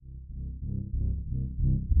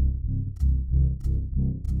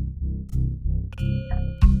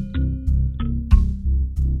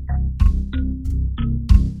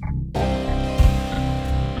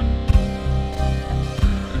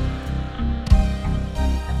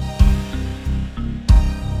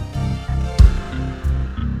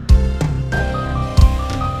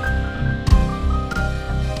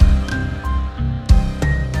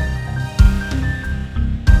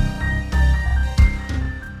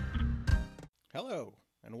Hello,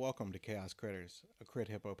 and welcome to Chaos Critters, a Crit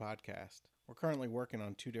Hippo podcast. We're currently working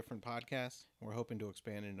on 2 different podcasts, and we're hoping to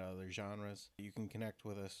expand into other genres. You can connect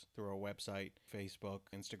with us through our website, Facebook,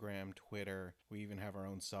 Instagram, Twitter. We even have our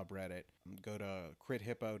own subreddit. Go to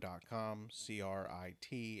crithippo.com,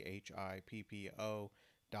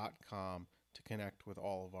 CRITHIPPO.com, to connect with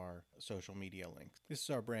all of our social media links. This is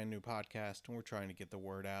our brand new podcast, and we're trying to get the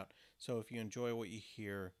word out. So if you enjoy what you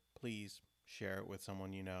hear, please share it with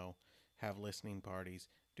someone you know. Have listening parties,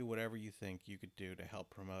 do whatever you think you could do to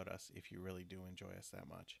help promote us if you really do enjoy us that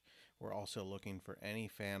much. We're also looking for any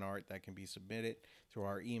fan art that can be submitted through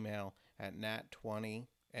our email at nat20,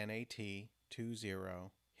 nat20,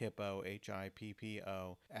 hippo, hippo,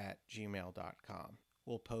 @gmail.com.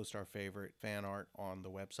 We'll post our favorite fan art on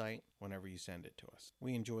the website whenever you send it to us.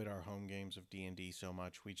 We enjoyed our home games of D&D so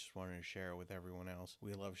much, we just wanted to share it with everyone else.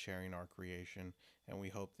 We love sharing our creation, and we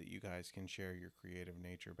hope that you guys can share your creative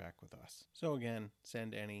nature back with us. So again,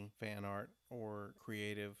 send any fan art or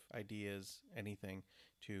creative ideas, anything,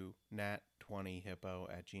 to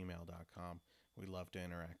nat20hippo@gmail.com. We'd love to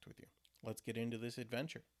interact with you. Let's get into this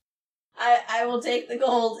adventure. I will take the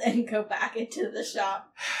gold and go back into the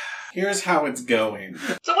shop. Here's how it's going.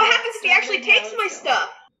 So what happens if he actually takes my stuff?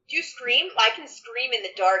 Do you scream? I can scream in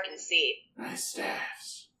the dark and see. My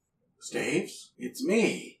staffs. Staves? It's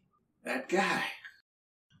me. That guy.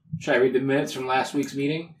 Should I read the minutes from last week's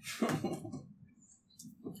meeting?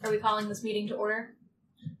 Are we calling this meeting to order?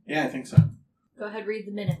 Yeah, I think so. Go ahead, read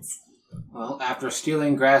the minutes. Well, after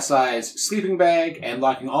stealing Grass Eye's sleeping bag and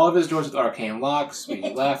locking all of his doors with arcane locks when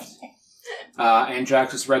he left,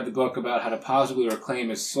 Andraxus read the book about how to positively reclaim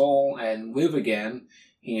his soul and live again.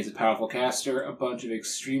 He needs a powerful caster, a bunch of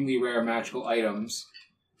extremely rare magical items,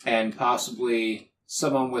 and possibly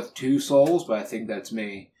someone with 2 souls, but I think that's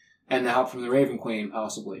me, and the help from the Raven Queen,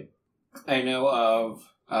 possibly. I know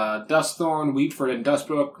of Dustthorn, Wheatford, and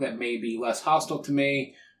Dustbrook that may be less hostile to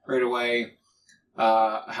me right away.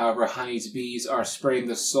 However, Honey's bees are spreading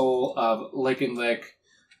the soul of Lick and Lick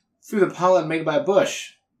through the pollen made by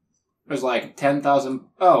Bush. There's like 10,000...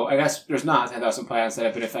 Oh, I guess there's not 10,000 plants that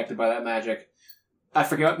have been affected by that magic. I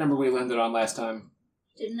forget what number we landed on last time.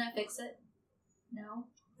 Didn't I fix it? No?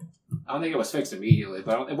 I don't think it was fixed immediately,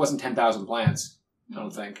 but it wasn't 10,000 plants. I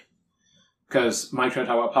don't think. Because Mike tried to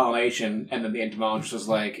talk about pollination, and then the entomologist was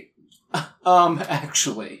like,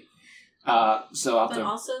 actually. So I'll have But to...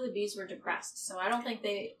 also the bees were depressed, so I don't think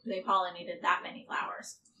they pollinated that many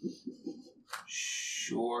flowers.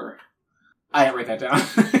 Sure. I didn't write that down.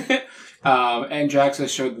 And Jackson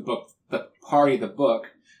showed the party the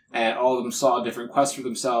book, and all of them saw a different quest for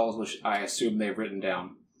themselves, which I assume they've written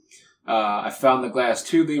down. I found the glass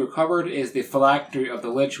tube they recovered is the phylactery of the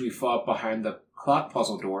lich we fought behind the clock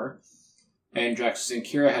puzzle door. And Jackson and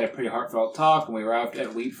Kira had a pretty heartfelt talk, and we arrived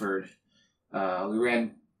at Wheatford. We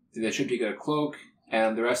ran through the ship to get a cloak,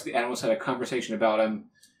 and the rest of the animals had a conversation about him.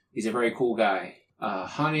 He's a very cool guy.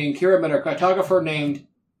 Honey and Kira met a cartographer named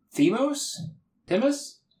Timus,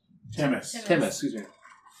 excuse me.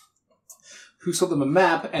 Who sold them a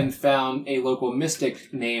map and found a local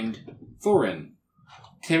mystic named Thorin.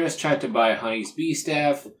 Timus tried to buy Honey's bee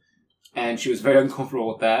staff, and she was very uncomfortable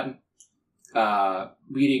with that.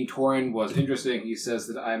 Meeting Thorin was interesting. He says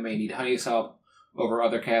that I may need Honey's help over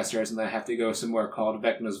other casters, and that I have to go somewhere called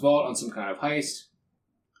Vecna's Vault on some kind of heist.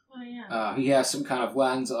 Oh, yeah. He has some kind of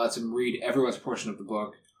lens that lets him read everyone's portion of the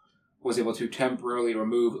book. Was able to temporarily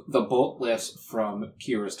remove the bolt list from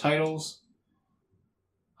Kira's titles.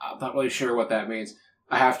 I'm not really sure what that means.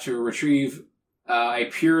 I have to retrieve a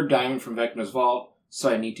pure diamond from Vecna's vault, so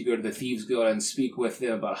I need to go to the Thieves Guild and speak with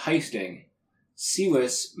them about heisting.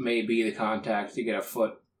 Silas may be the contact to get a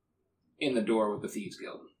foot in the door with the Thieves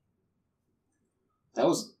Guild. That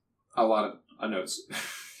was a lot of notes.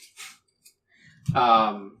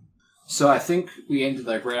 So I think we ended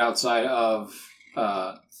like right outside of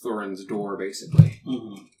Thorin's door, basically.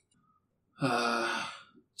 Mm-hmm.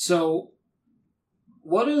 So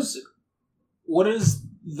what is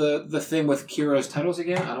the thing with Kira's titles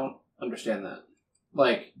again? I don't understand that.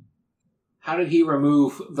 Like, how did he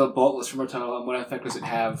remove the bolt list from her title, and what effect does it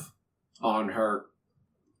have on her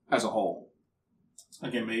as a whole?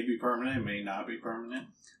 Like, it may be permanent, it may not be permanent.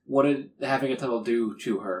 What did having a title do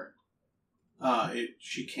to her?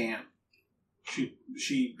 She can't.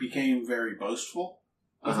 She became very boastful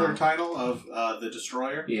with her title of the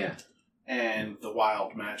Destroyer. Yeah. And the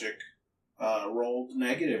wild magic rolled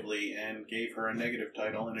negatively and gave her a negative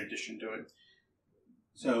title in addition to it.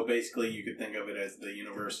 So basically, you could think of it as the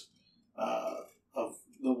universe of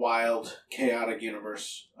the wild, chaotic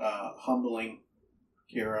universe humbling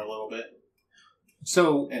Kira a little bit.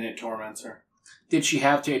 So, and it torments her. Did she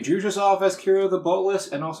have to introduce herself as Kira the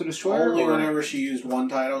Boltless and also Destroyer? Only whenever she used one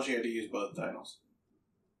title, she had to use both titles.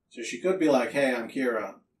 So she could be like, hey, I'm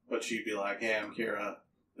Kira, but she'd be like, hey, I'm Kira,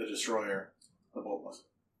 the Destroyer, the Boltless.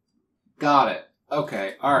 Got it.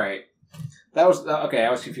 Okay, alright. That was, okay,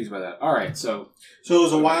 I was confused by that. Alright, so it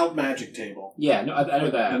was a wild magic table. Yeah, no, I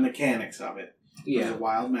know that. The mechanics of it. Yeah. It was a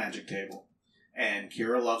wild magic table. And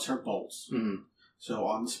Kira loves her bolts. Mm-hmm. So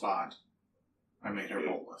on the spot, I made her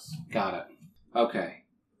boltless. Got it. Okay.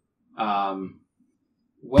 I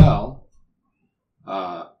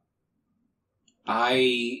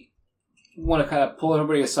want to kind of pull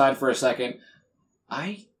everybody aside for a second.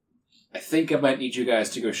 I think I might need you guys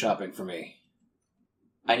to go shopping for me.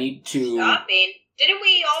 I need to... Shopping? Didn't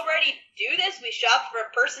we already do this? We shopped for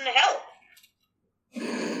a person to help.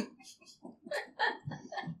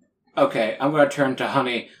 Okay, I'm going to turn to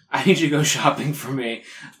Honey. I need you to go shopping for me.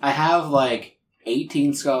 I have,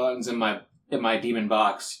 18 skeletons in my demon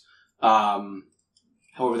box.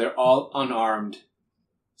 However, they're all unarmed.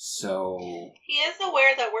 So... He is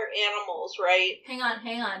aware that we're animals, right? Hang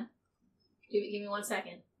on. Give me 1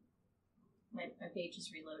 second. My page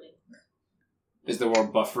is reloading. Is the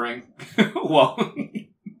world buffering? Well...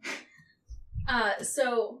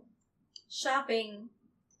 So, shopping,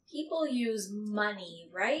 people use money,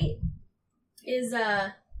 right? Is,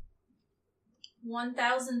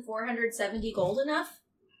 1,470 gold enough?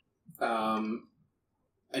 I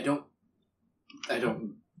don't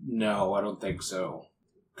know. I don't think so.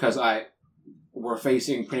 Because we're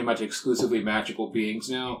facing pretty much exclusively magical beings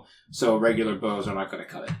now, so regular bows are not going to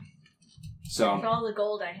cut it. So... For all the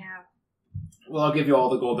gold I have. Well, I'll give you all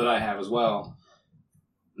the gold that I have as well.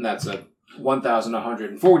 And that's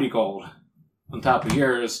 1,140 gold. On top of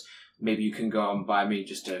yours, maybe you can go and buy me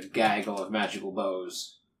just a gaggle of magical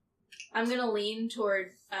bows. I'm gonna lean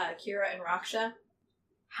toward Kira and Raksha.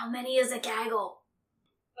 How many is a gaggle?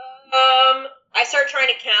 I start trying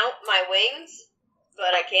to count my wings,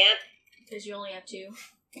 but I can't. Because you only have 2.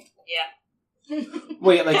 Yeah.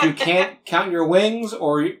 Wait, you can't count your wings,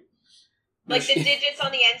 or... The digits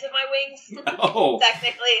on the ends of my wings? Oh.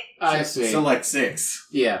 Technically. I see. So 6.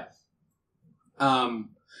 Yeah.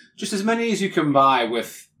 Just as many as you can buy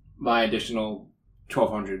with my additional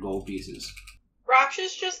 1,200 gold pieces.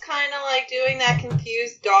 Raksha's just kind of doing that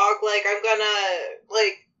confused dog, I'm gonna,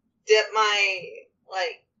 dip my,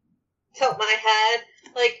 tilt my head.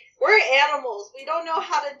 We're animals. We don't know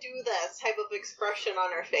how to do this type of expression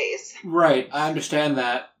on our face. Right, I understand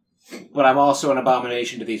that. But I'm also an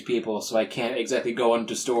abomination to these people, so I can't exactly go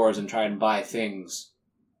into stores and try and buy things.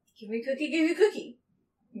 Give me a cookie, give me a cookie.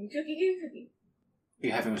 Give me a cookie, give me a cookie. Are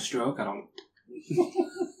you having a stroke? I don't...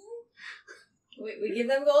 we give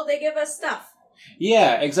them gold, they give us stuff.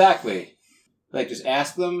 Yeah, exactly. Just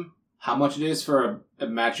ask them how much it is for a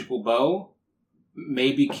magical bow.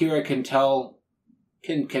 Maybe Kira can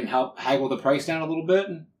help haggle the price down a little bit.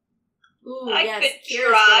 Ooh, I yes, could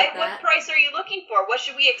Kira's try. good at What that. price are you looking for? What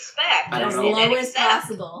should we expect? I don't As know. low as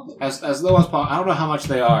possible. As low as possible. I don't know how much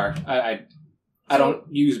they are. I don't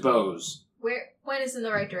use bows. Point us in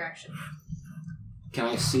the right direction. Can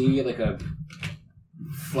I see a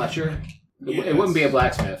Fletcher? Yes. It wouldn't be a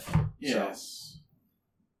blacksmith. Yes.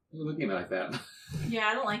 So. You're looking at me like that. Yeah,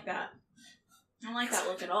 I don't like that. I don't like that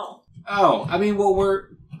look at all. Oh, I mean, well,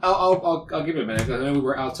 I'll give it a minute. I know we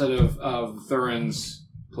were outside of Thurin's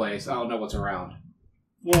place. I don't know what's around.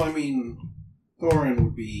 Well, I mean, Thorin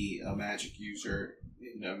would be a magic user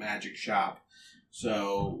in a magic shop,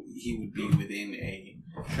 so he would be within a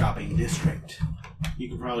shopping district. You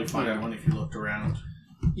could probably find one if you looked around.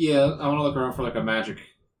 Yeah, I want to look around for a magic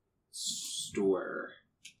store.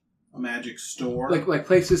 A magic store? Like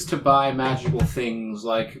places to buy magical things.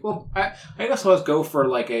 I guess let's go for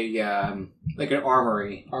an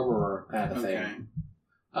armorer kind of thing.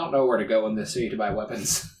 I don't know where to go in this city to buy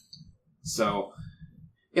weapons. So,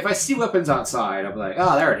 if I see weapons outside, I'll be like,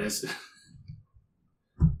 there it is. Is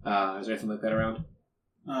there anything like that around?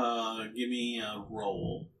 Give me a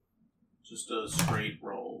roll. Just a straight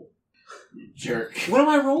roll. You jerk. What am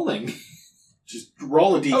I rolling? Just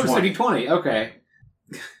roll a d20. Oh, it's a d20. Okay.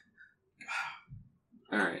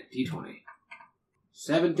 Alright, d20.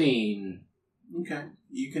 17. Okay.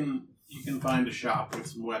 You can find a shop with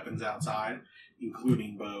some weapons outside,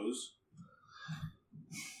 including bows.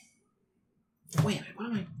 Wait a minute, what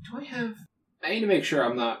am I... Do I have... I need to make sure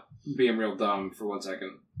I'm not being real dumb for 1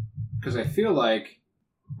 second. Because I feel like...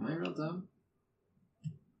 Am I real dumb?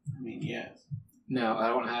 I mean, yes. No, I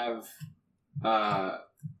don't have...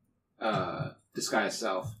 Disguise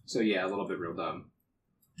self. So yeah, a little bit real dumb.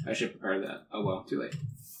 I should prepare that. Oh well, too late.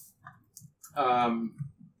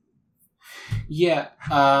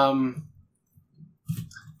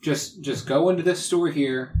 Just go into this store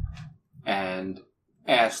here and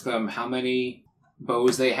ask them how many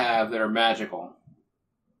bows they have that are magical.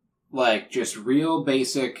 Like, just real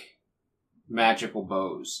basic magical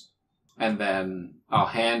bows. And then I'll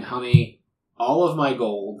hand Honey all of my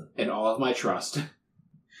gold and all of my trust.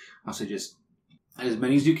 I'll say just as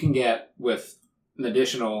many as you can get with an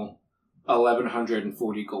additional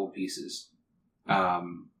 1,140 gold pieces.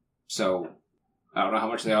 So, I don't know how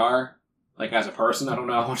much they are. Like, as a person, I don't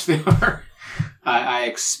know how much they are. I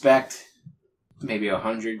expect maybe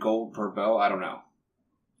 100 gold per bow. I don't know.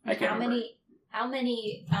 I can't remember. How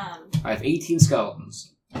many, I have 18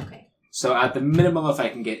 skeletons. Okay. So, at the minimum, if I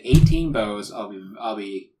can get 18 bows, I'll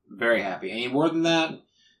be very happy. Any more than that,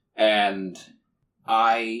 and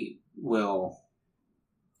I will...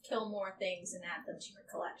 kill more things and add them to your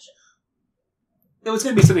collection. It was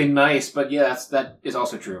going to be something nice, but yeah, that is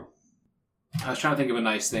also true. I was trying to think of a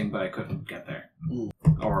nice thing, but I couldn't get there.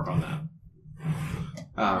 I'll work on that.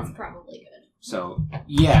 That's probably good. So,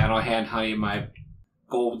 yeah, and I'll hand Honey my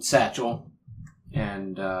gold satchel,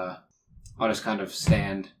 and I'll just kind of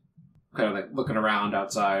stand, kind of like looking around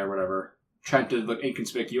outside or whatever, trying to look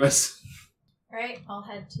inconspicuous. Alright, I'll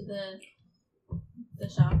head to the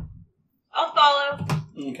shop. I'll follow.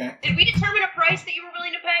 Okay. Did we determine a price that you were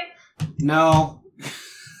willing to pay? No.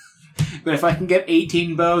 But if I can get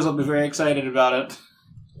 18 bows, I'll be very excited about it.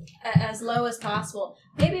 As low as possible.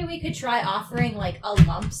 Maybe we could try offering like a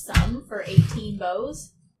lump sum for 18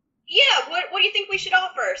 bows. Yeah, what do you think we should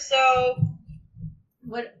offer? So...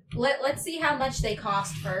 Let's see how much they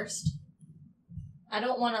cost first. I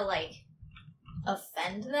don't want to, like,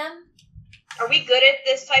 offend them. Are we good at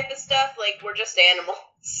this type of stuff? Like, we're just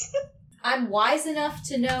animals. I'm wise enough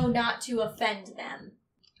to know not to offend them.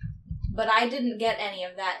 But I didn't get any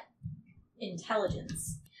of that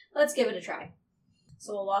intelligence. Let's give it a try.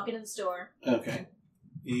 So we'll walk into the store. Okay.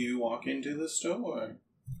 You walk into the store.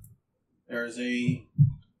 There's a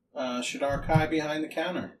Shadar Kai behind the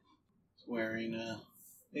counter. He's wearing a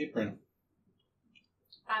apron.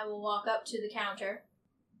 I will walk up to the counter.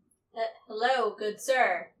 Hello, good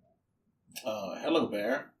sir. Hello,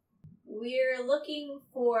 Bear. We're looking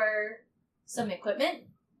for some equipment,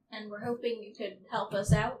 and we're hoping you could help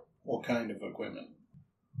us out. What kind of equipment?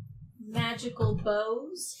 Magical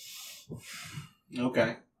bows.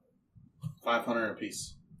 Okay. 500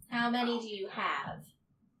 apiece. How many do you have?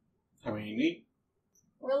 How many you need?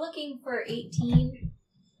 We're looking for 18.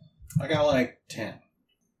 I got like 10.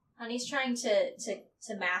 Honey's trying to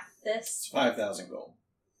math It's this. 5,000 gold.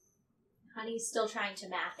 Honey's still trying to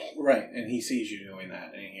math it. Right, and he sees you doing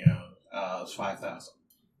that, and you know, it's 5,000.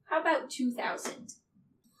 How about 2,000?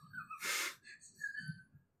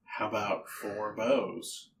 How about 4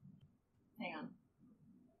 bows? Hang on.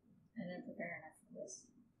 I didn't prepare enough for this.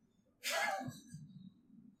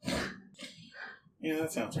 Yeah,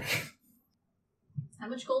 that sounds right. How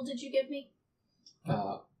much gold did you give me?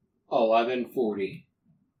 1140.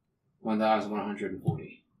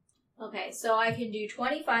 1,140. Okay, so I can do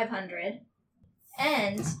 2,500,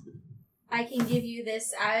 and I can give you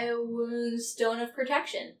this Stone of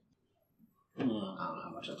Protection. I don't know how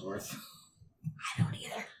much that's worth. I don't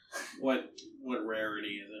either. What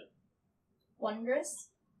rarity is it? Wondrous?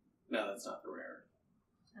 No, that's not the rarity.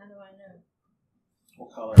 How do I know?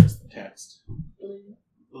 What color is the text? Blue.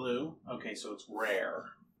 Blue? Okay, so it's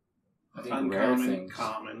rare. I think rare Uncommon, things.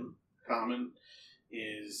 common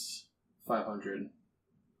is 500.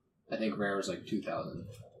 I think rare is like 2,000.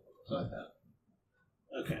 Something like that.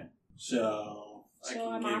 okay. So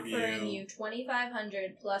I'm offering you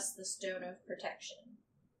 2,500 plus the Stone of Protection.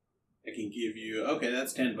 I can give you. Okay,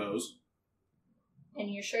 that's 10 bows. And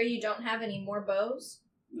you're sure you don't have any more bows?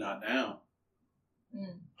 Not now.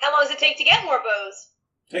 How long does it take to get more bows?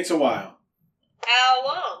 Takes a while. How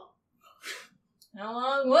long? How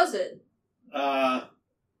long was it?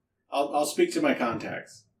 I'll speak to my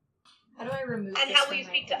contacts. How do I remove And this how will from you my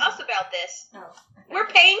speak to phone? us about this? Oh. Okay. We're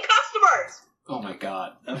paying customers! Oh my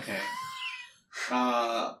god. Okay.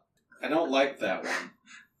 I don't like that one.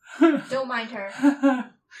 Don't mind her.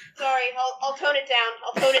 Sorry, I'll tone it down.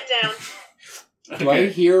 I'll tone it down. Do I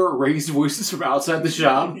hear raised voices from outside the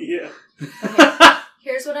shop? Yeah. Okay.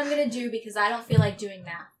 Here's what I'm gonna do because I don't feel like doing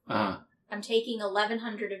math. Uh-huh. I'm taking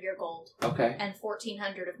 1,100 of your gold Okay. and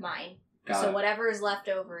 1,400 of mine, Got So it. whatever is left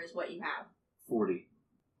over is what you have. 40.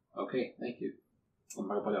 Okay, thank you. I'm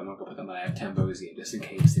not gonna put them I have 10 bows in just in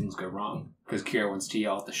case things go wrong. Because Kira wants to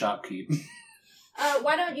yell at the shopkeep.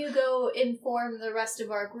 Why don't you go inform the rest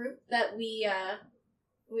of our group that we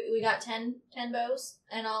got 10 bows,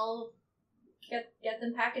 and I'll get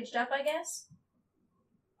them packaged up, I guess?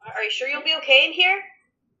 Are you sure you'll be okay in here?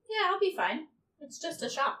 Yeah, I'll be fine. It's just a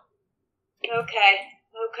shop. Okay.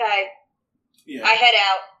 Yeah. I head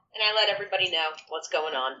out, and I let everybody know what's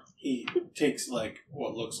going on. He takes like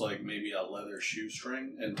what looks like maybe a leather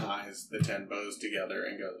shoestring and ties the 10 bows together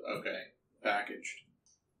and goes, okay, packaged.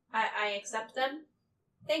 I accept them.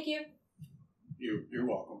 Thank you. You're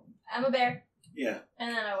welcome. I'm a bear. Yeah. And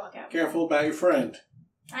then I walk out. Careful about your friend.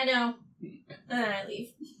 I know. And then I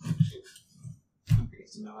leave. Okay,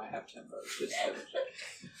 so now I have 10 bows. Just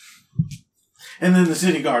And then the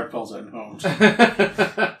city guard pulls in homes.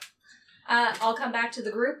 I'll come back to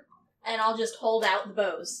the group, and I'll just hold out the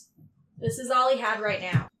bows. This is all he had right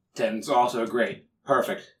now. 10's also great.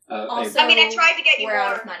 Perfect. Also, I mean, I tried to get you we're out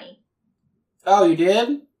more. of money. Oh, you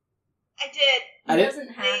did? I did. I He did- doesn't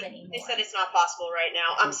have any They more. said it's not possible right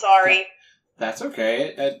now. I'm sorry. That's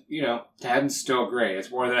okay. 10's still great.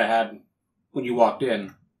 It's more than I had when you walked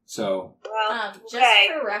in. So, Well, Just okay,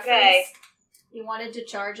 for reference, okay. he wanted to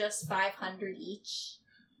charge us 500 each.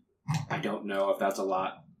 I don't know if that's a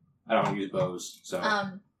lot. I don't use bows, so.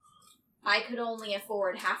 I could only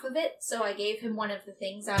afford half of it, so I gave him one of the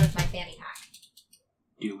things out of my fanny pack.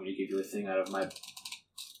 Do you want me to give you a thing out of my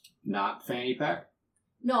not fanny pack?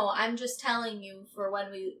 No, I'm just telling you, for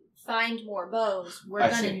when we find more bows, we're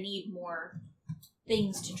I gonna see. need more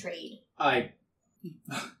things to trade.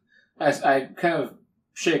 As I kind of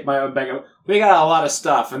shake my own bag. We got a lot of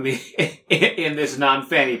stuff in the in this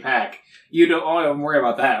non-fanny pack. You don't worry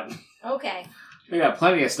about that. Okay, We got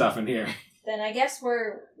plenty of stuff in here. then I guess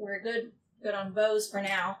we're good on bows for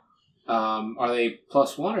now. Are they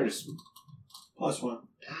 +1 or just? +1.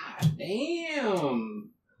 God damn!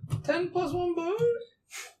 10 +1 bows.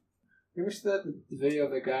 You ever see the video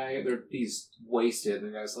of the guy? He's wasted,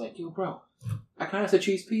 and the guy's like, "Yo, bro, I kind of said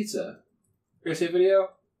cheese pizza." You ever see a video?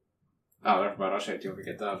 Oh, never mind. I'll show it to you when we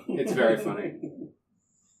get done. It's very funny.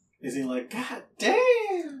 Is he like, God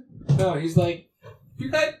damn? No, he's like,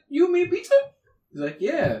 you made pizza? He's like,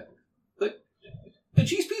 yeah. Like, the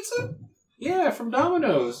cheese pizza? Yeah, from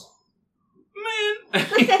Domino's. Man.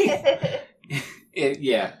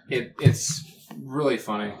 It's really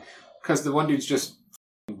funny. Because the one dude's just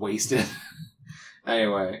wasted.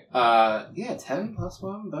 Anyway, 10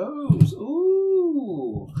 +1 bows.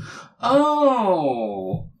 Ooh.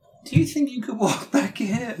 Oh. Do you think you could walk back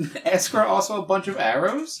in? Ask her also a bunch of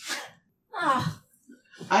arrows? Ah,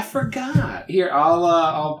 I forgot. Here,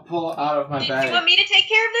 I'll pull out of my Do you bag. want me to take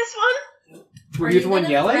care of this one? Were you the one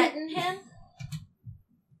gonna yelling? threaten him?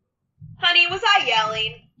 Honey, was I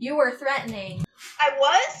yelling? You were threatening. I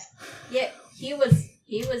was? Yeah, he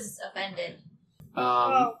was offended.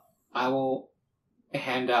 Oh. I will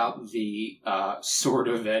hand out the Sword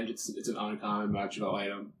of Venge. It's an uncommon magical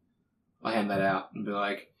item. I'll hand that out and be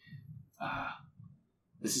like,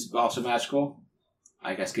 this is also magical.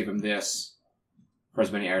 I guess give him this for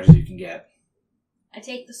as many arrows as you can get. I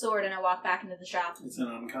take the sword and I walk back into the shop. It's an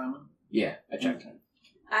uncommon. Yeah, I checked.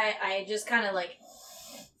 I just kind of like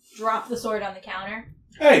drop the sword on the counter.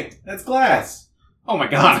 Hey, that's glass. Oh my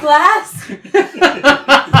It's god! glass.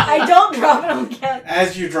 I don't drop it on the counter.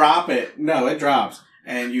 As you drop it, no, it drops,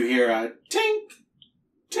 and you hear a tink,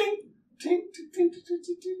 tink, tink, tink, tink, tink,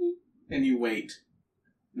 tink, tink, and you wait.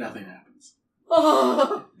 Nothing happens.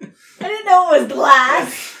 Oh, I didn't know it was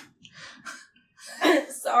glass.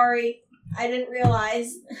 Sorry, I didn't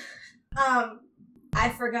realize. I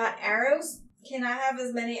forgot arrows. Can I have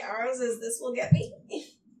as many arrows as this will get me?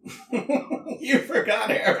 You forgot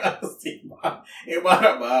arrows. You bought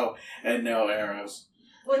a bow and no arrows.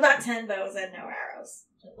 What about 10 bows and no arrows?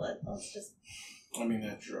 Let's just... I mean,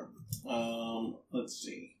 that's true. Let's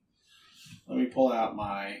see. Let me pull out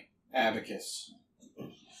my abacus.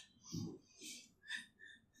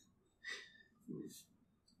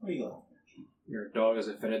 What are you laughing at? Your dog is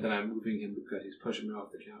offended that I'm moving him because he's pushing me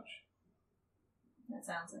off the couch. That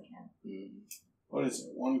sounds like him. What is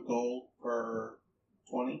it? 1 gold per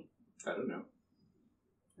 20? I don't know.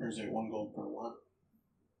 Or is it 1 gold per 1?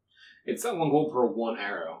 It's not 1 gold per 1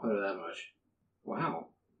 arrow. I know that much. Wow.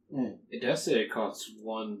 Mm. It does say it costs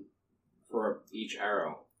 1 for each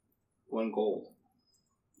arrow. 1 gold.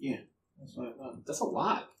 Yeah, that's what I thought. That's a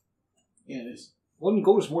lot. Yeah, it is. 1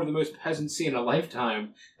 gold is more than most peasants see in a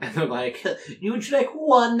lifetime. And they're like, would you like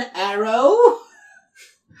 1 arrow?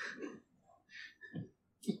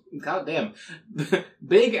 Goddamn.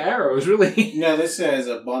 Big arrows, really. No, this says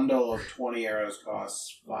a bundle of 20 arrows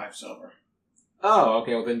costs 5 silver. Oh,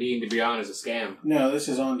 okay. Well, then D&D Beyond is a scam. No, this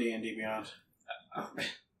is on D&D Beyond. I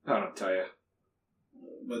don't tell you.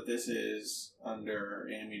 But this is under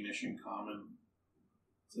ammunition common.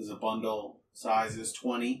 It says a bundle size is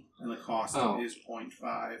 20 and the cost is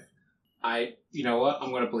 0.5. You know what?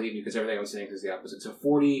 I'm going to believe you because everything I was saying is the opposite. So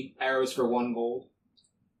 40 arrows for 1 gold.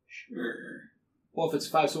 Sure. Well, if it's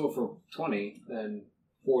 5 silver for 20, then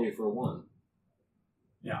 40 for 1.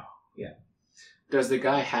 Yeah. Yeah. Does the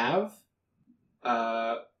guy have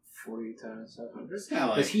 40 times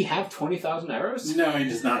 700? Does he have 20,000 arrows? No, he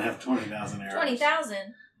does not have 20,000 arrows.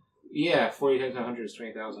 20,000. Yeah, 40 times 100 is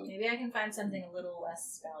 20,000. Maybe I can find something a little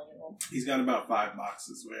less valuable. He's got about 5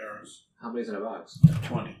 boxes of arrows. How many's in a box?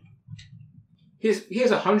 20. He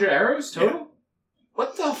has 100 arrows total? Yeah.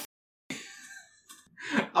 What the f***?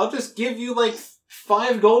 I'll just give you,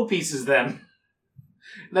 5 gold pieces then.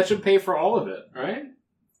 That should pay for all of it, right?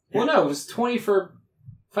 Yeah. Well, no, it was 20 for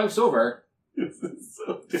 5 silver.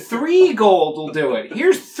 So 3 gold will do it.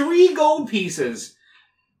 Here's 3 gold pieces.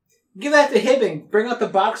 Give that to Hibbing. Bring out the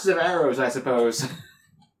boxes of arrows, I suppose.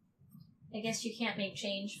 I guess you can't make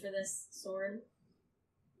change for this sword.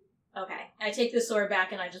 Okay. I take the sword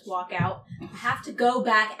back and I just walk out. I have to go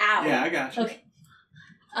back out. Yeah, I got you. Okay.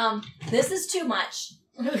 This is too much.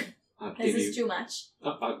 This is too much.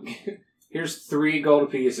 Here's 3 gold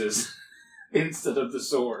pieces instead of the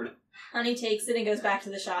sword. Honey takes it and goes back to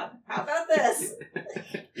the shop. How about this?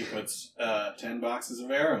 He puts 10 boxes of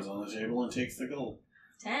arrows on the table and takes the gold.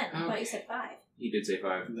 10. I thought you said 5. He did say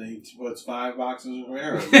 5. And then he puts 5 boxes of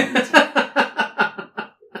arrows.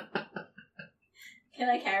 Can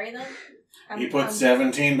I carry them? He puts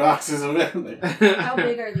 17 boxes of arrows. How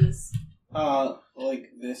big are these?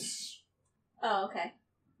 Like this. Oh, okay.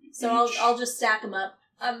 So I'll just stack them up.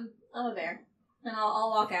 I'm a bear, and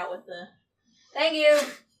I'll walk out with the. Thank you.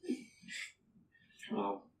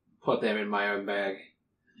 I'll put them in my own bag.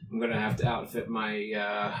 I'm gonna have to outfit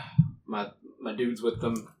my my dudes with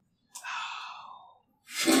them.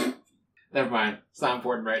 Never mind. It's not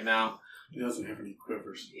important right now. He doesn't have any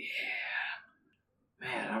quivers. Yeah.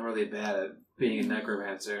 Man, I'm really bad at being a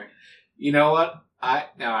necromancer. You know what?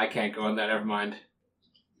 I can't go in that. Never mind.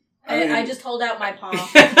 I just hold out my paw.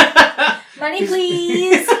 Money,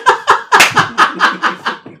 please.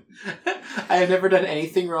 I have never done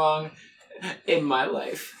anything wrong in my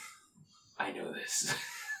life. I know this.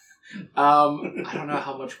 I don't know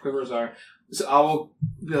how much quivers are. So I will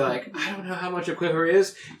be like, I don't know how much a quiver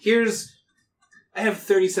is. I have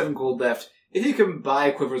 37 gold left. If you can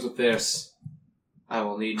buy quivers with this, I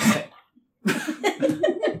will need it.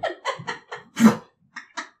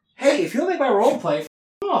 Hey, if you like my roleplay,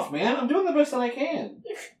 off, man. I'm doing the best that I can.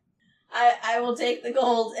 I will take the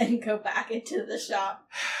gold and go back into the shop.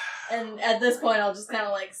 And at this point, I'll just kind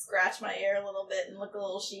of scratch my ear a little bit and look a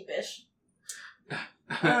little sheepish.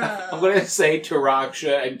 I'm going to say to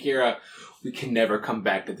Raksha and Kira, we can never come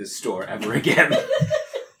back to this store ever again.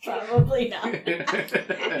 Probably not.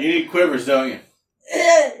 You need quivers, don't you?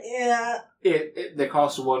 Yeah. They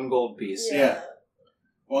cost 1 gold piece. Yeah.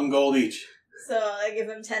 1 gold each. So I give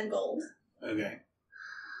him 10 gold. Okay.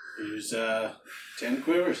 Here's 10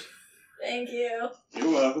 quivers. Thank you.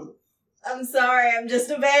 You're welcome. I'm sorry, I'm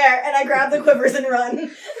just a bear. And I grab the quivers and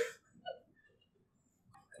run.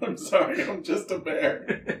 I'm sorry, I'm just a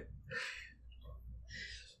bear.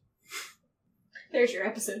 There's your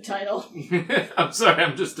episode title. I'm sorry,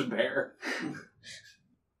 I'm just a bear.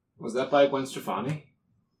 Was that by Gwen Stefani?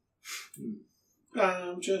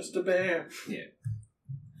 I'm just a bear. Yeah.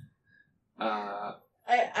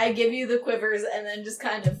 I give you the quivers and then just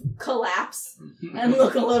kind of collapse and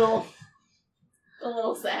look a little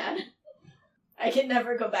sad. I can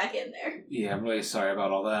never go back in there. Yeah, I'm really sorry about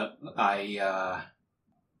all that. I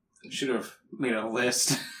should have made a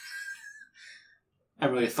list. I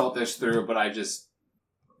really thought this through, but I just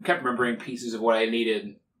kept remembering pieces of what I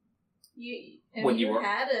needed. Have you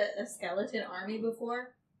had a skeleton army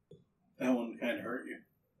before? That one kind of hurt you.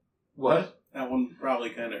 What? That one probably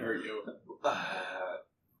kind of hurt you.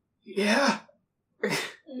 Yeah.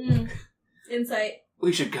 Insight.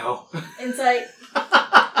 We should go. Insight.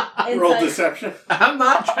 Roll deception. I'm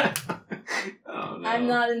not trying. Oh, no. I'm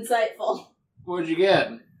not insightful. What'd you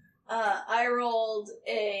get? I rolled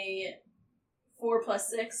a 4 plus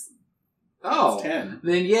 6. Oh. That's 10.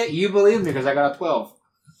 Then yeah, you believe me because I got a 12.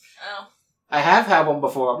 Oh. I have had one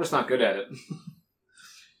before, I'm just not good at it.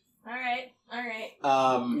 Alright.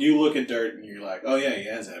 You look at dirt and you're like, oh yeah, he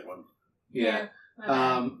has had one. Yeah.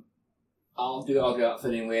 I'll do all the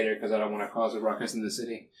outfitting later because I don't want to cause a ruckus in the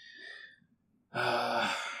city.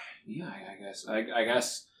 Yeah, I guess. I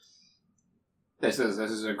guess this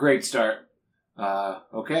is a great start.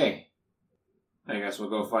 Okay. I guess we'll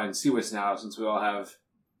go find Siwis now, since we all have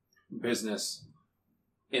business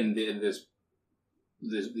in this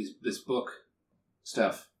book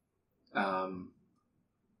stuff. How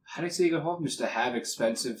do you say you go home? Just to have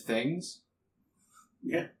expensive things?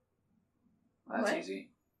 Yeah. That's What? easy.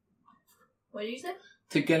 What did you say?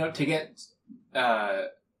 To get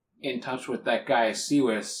in touch with that guy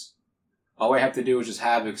Siwis, all we have to do is just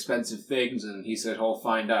have expensive things, and he said he'll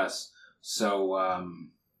find us. So,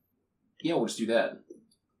 yeah, we'll just do that.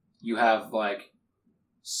 You have,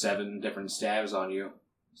 7 different stabs on you,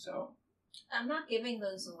 so... I'm not giving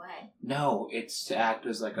those away. No, it's to act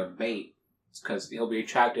as like a bait. It's because he'll be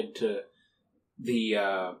attracted to the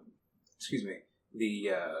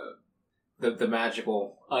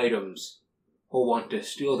magical items. He'll want to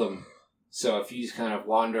steal them. So if you just kind of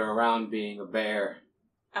wander around being a bear...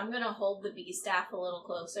 I'm gonna hold the bee staff a little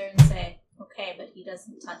closer and say, okay, but he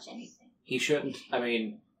doesn't touch anything. He shouldn't. I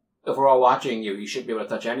mean, if we're all watching you, you shouldn't be able to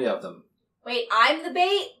touch any of them. Wait, I'm the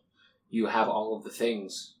bait? You have all of the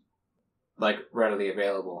things, readily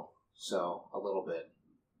available. So, a little bit.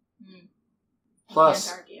 Plus,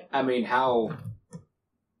 Can't argue. I mean, how...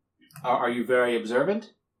 Are you very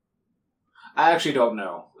observant? I actually don't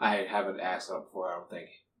know. I haven't asked that before, I don't think.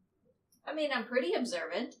 I mean, I'm pretty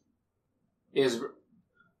observant. Is...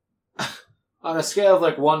 on a scale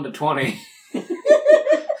of, 1 to 20...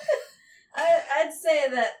 I'd say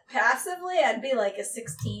that passively, I'd be like a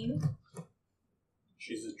 16.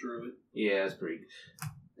 She's a druid. Yeah, that's pretty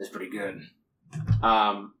good.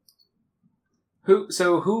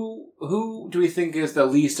 Who do we think is the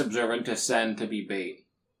least observant to send to be bait?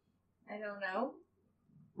 I don't know.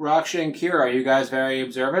 Raksha and Kira, are you guys very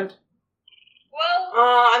observant? Well,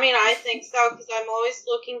 I think so, because I'm always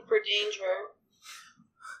looking for danger.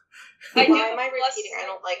 I do Why have am I plus- repeating? I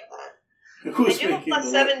don't like that. I do have plus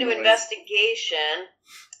 7 to investigation.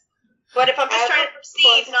 But if I'm just trying to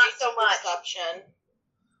perceive, not so much. Perception.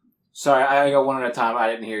 Sorry, I go one at a time. I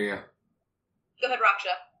didn't hear you. Go ahead,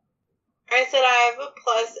 Raksha. I said I have a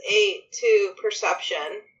plus 8 to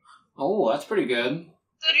perception. Oh, that's pretty good.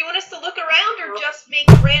 So do you want us to look around or just make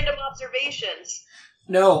random observations?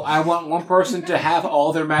 No, I want one person to have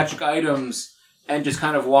all their magic items and just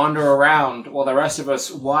kind of wander around while the rest of us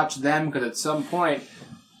watch them, because at some point,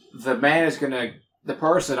 the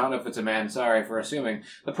person, I don't know if it's a man, sorry for assuming,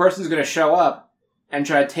 the person's going to show up and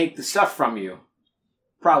try to take the stuff from you.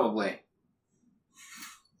 Probably.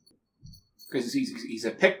 Because he's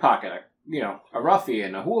a pickpocket, a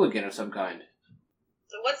ruffian, a hooligan of some kind.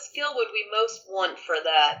 So what skill would we most want for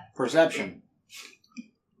that? Perception.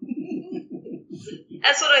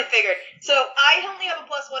 That's what I figured. So I only have a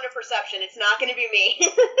plus 1 to perception. It's not going to be me.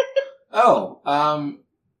 Oh,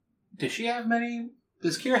 does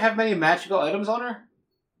Kira have many magical items on her?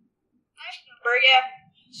 Yeah.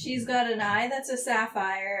 She's got an eye that's a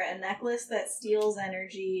sapphire, a necklace that steals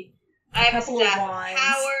energy, I have a couple of staff of wands,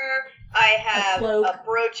 power. I have cloak. a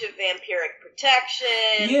brooch of vampiric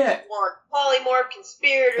protection. Yeah. One polymorph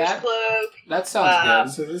conspirator's cloak. That sounds good.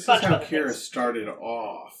 So this is Bunch of how other Kira things. started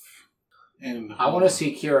off. And I want to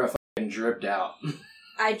see Kira fucking dripped out.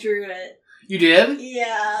 I drew it. You did?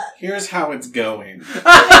 Yeah. Here's how it's going.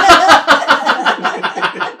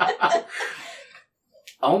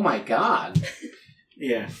 Oh my god.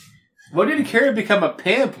 Yeah. When did Kira become a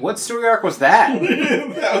pimp? What story arc was that?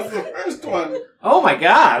 That was the first one. Oh my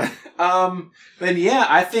god. Then yeah,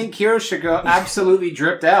 I think Kira should go absolutely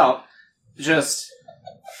dripped out. Just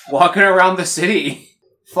walking around the city.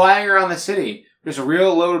 Flying around the city. Just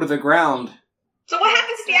real low to the ground. So what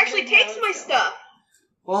happens if he actually takes my stuff?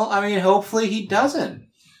 Well, I mean, hopefully he doesn't.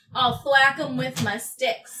 I'll thwack him with my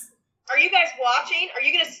sticks. Are you guys watching? Are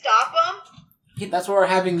you going to stop him? Yeah, that's why we're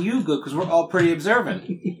having you go, because we're all pretty observant.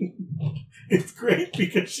 It's great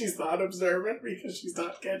because she's not observant, because she's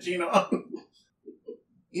not catching on.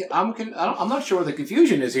 Yeah, I'm not sure what the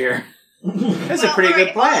confusion is here. That's a pretty alright,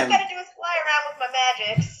 good plan. All I've got to do is fly around with my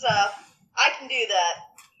magic, so I can do that.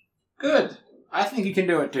 Good. I think you can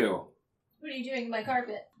do it too. What are you doing to my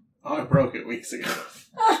carpet? Oh, I broke it weeks ago.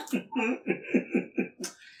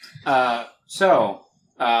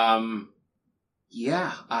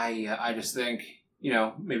 Yeah, I just think,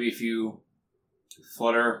 maybe if you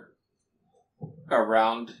flutter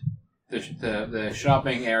around the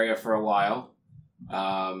shopping area for a while,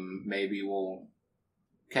 maybe we'll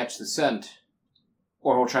catch the scent.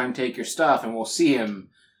 Or we'll try and take your stuff and we'll see him.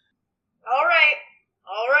 Alright.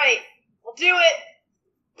 We'll do it.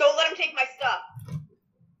 Don't let him take my stuff.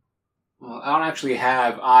 Well, I don't actually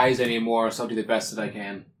have eyes anymore, so I'll do the best that I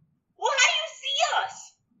can. Well, how do you see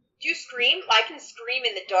us? Do you scream? I can scream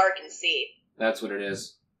in the dark and see. That's what it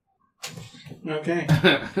is. Okay.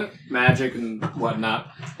 Magic and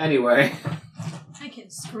whatnot. Anyway. I can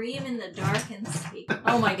scream in the dark and speak.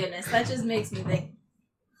 Oh my goodness, that just makes me think.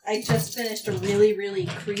 I just finished a really, really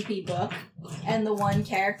creepy book, and the one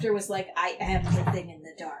character was like, I am the thing in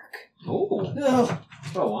the dark. Oh. Ugh.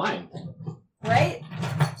 What a line. Right?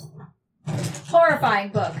 Horrifying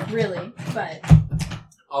book, really, but...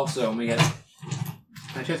 Also, when we get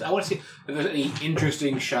a chance, I want to see if there's any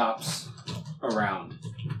interesting shops around.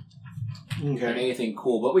 Okay. Or anything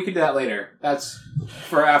cool, but we can do that later. That's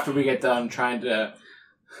for after we get done trying to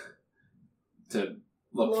look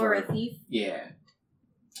Lure for... a thief? Yeah.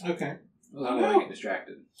 Okay. I'm not going to get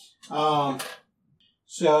distracted.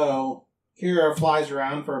 So Kira flies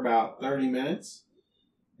around for about 30 minutes,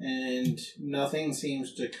 and nothing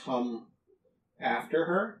seems to come after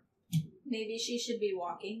her. Maybe she should be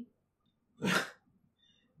walking.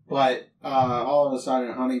 But all of a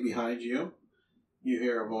sudden, honey, behind you, you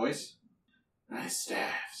hear a voice. Nice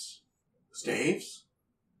staves. Staves?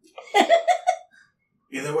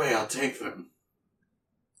 Either way, I'll take them.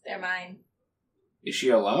 They're mine. Is she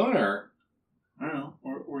alone, or...? I don't know.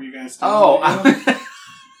 Were you guys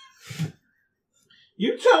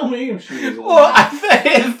You tell me if she was alone. Well, I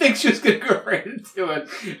didn't think she was going to go right into it.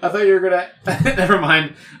 I thought you were going to... Never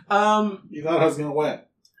mind. You thought I was going to what?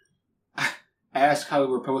 Ask how we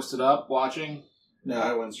were posted up, watching? No,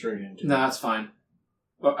 I went straight into it. No, that's fine.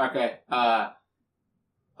 Well, okay.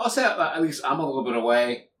 I'll say at least I'm a little bit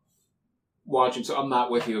away watching, so I'm not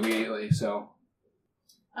with you immediately, so...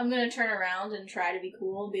 I'm gonna turn around and try to be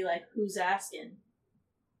cool and be like, who's asking?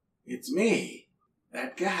 It's me.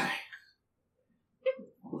 That guy.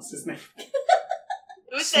 What's his name?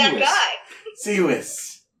 Who's that Siwis. guy?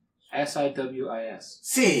 Siwis. Siwis.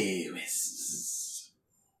 Siwis.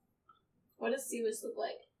 What does Siwis look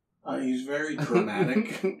like? He's very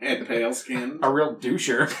dramatic and pale-skinned. A real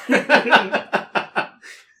doucher.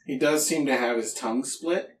 He does seem to have his tongue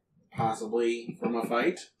split, possibly from a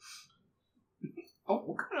fight. Oh,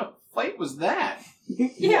 what kind of fight was that?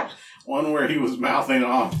 Yeah. One where he was mouthing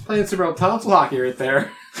off. Playing some real tonsil hockey right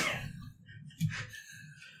there.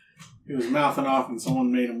 He was mouthing off and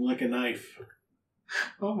someone made him lick a knife.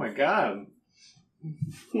 Oh my god.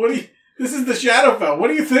 What do you... This is the Shadowfell. What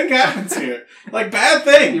do you think happens here? Like, bad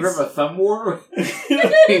things. You remember a thumb war?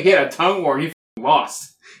 He had a tongue war, you f***ing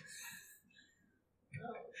lost.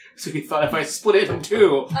 So he thought if I split it in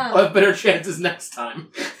two, I'll have better chances next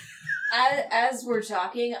time. As we're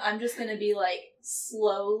talking, I'm just gonna be like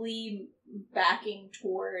slowly backing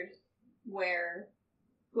toward where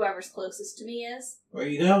whoever's closest to me is. Where are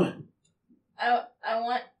you going? I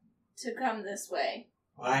want to come this way.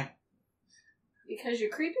 Why? Because you're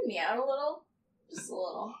creeping me out a little. Just a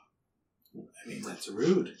little. I mean, that's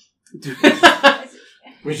rude. Dude.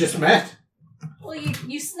 We just met. Well,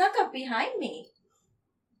 you snuck up behind me.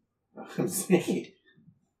 I'm sneaky.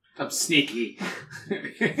 I'm sneaky.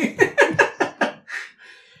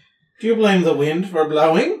 Do you blame the wind for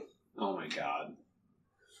blowing? Oh my god.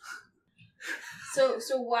 So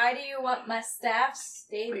why do you want my staffs?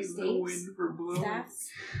 Blame the wind for blowing. Staffs?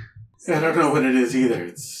 I don't know what it is either.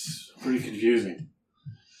 It's pretty confusing.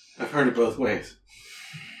 I've heard it both ways.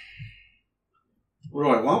 What do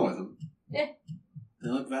I want with them? Yeah. They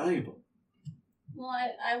look valuable. Well,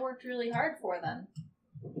 I worked really hard for them.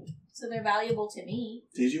 So they're valuable to me.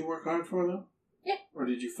 Did you work hard for them? Yeah. Or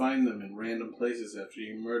did you find them in random places after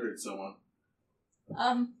you murdered someone?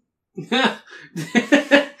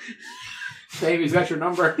 Baby's got your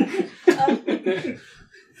number.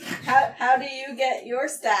 How do you get your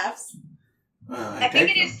staffs? I think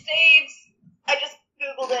it is staves. I just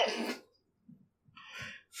Googled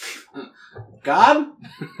it. God?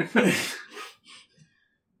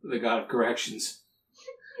 The god of corrections.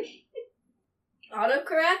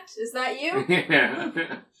 Autocorrect? Is that you? Yeah.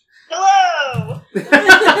 Hello!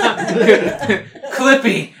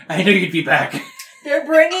 Clippy! I knew you'd be back. They're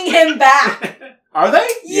bringing him back. Are they?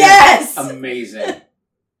 Yes! Amazing.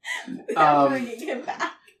 They're bringing him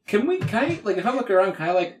back. Can I, like, if I look around, can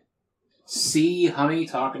I, like, see Honey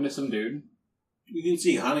talking to some dude? You can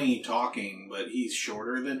see Honey talking, but he's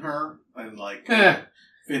shorter than her and, like,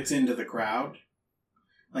 fits into the crowd.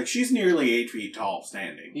 Like, she's nearly 8 feet tall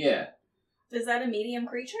standing. Yeah. Is that a medium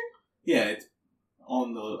creature? Yeah, it's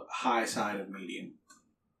on the high side of medium.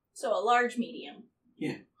 So a large medium.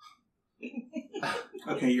 Yeah.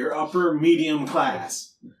 Okay, you're upper medium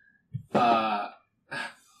class.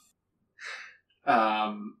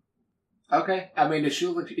 Okay. I mean, is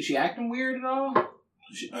she acting weird at all?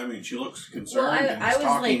 She looks concerned Well, and I is was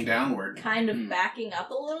talking like, downward. kind of backing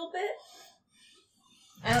up a little bit.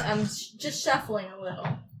 I'm just shuffling a little.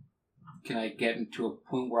 Can I get into a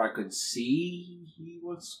point where I could see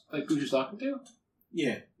what's like who she's talking to?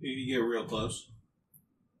 Yeah, you get real close.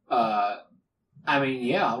 I mean,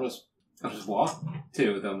 yeah, I'll just walk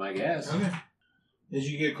to them, I guess. Okay. As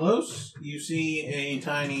you get close, you see a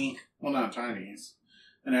tiny, well, not tiny, it's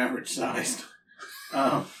an average sized,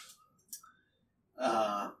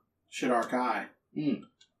 Shidarkai.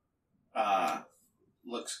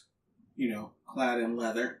 Looks, clad in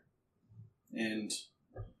leather and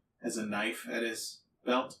has a knife at his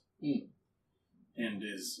belt and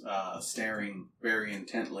is staring very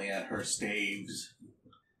intently at her staves.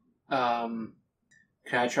 Can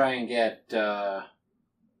I try and get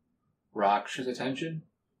Raksha's attention?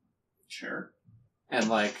 Sure. And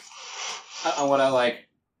I want to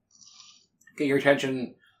get your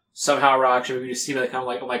attention somehow, Raksha. Maybe you see me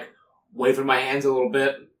I'm waving my hands a little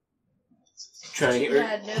bit, trying to get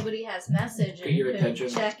your nobody has message get and your you could attention.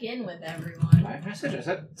 check in with everyone. My message is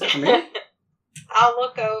that for me? I'll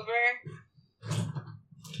look over.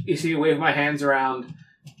 You see me wave my hands around,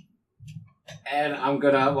 and I'm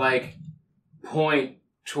gonna point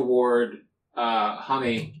toward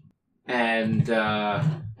Honey, and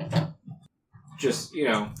just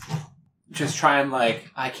try and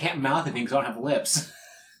I can't mouth anything because I don't have lips.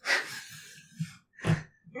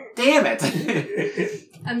 Damn it!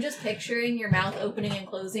 I'm just picturing your mouth opening and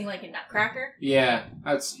closing like a nutcracker. Yeah,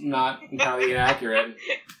 that's not entirely inaccurate.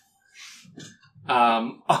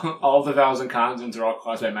 All the vowels and consonants are all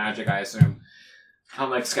caused by magic, I assume.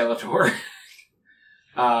 Unlike Skeletor.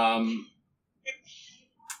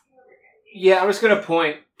 Yeah, I'm just gonna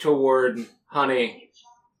point toward Honey.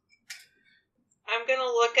 I'm gonna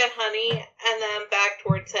look at Honey and then back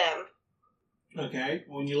towards him. Okay.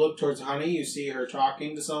 When you look towards Honey, you see her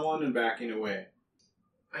talking to someone and backing away.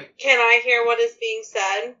 Can I hear what is being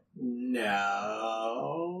said? No.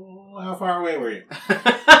 How far away were you?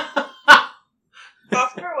 How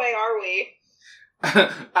far away are we?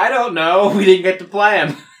 I don't know. We didn't get to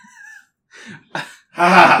plan.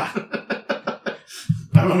 Ha!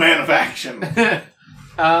 I'm a man of action.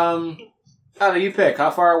 How do you pick?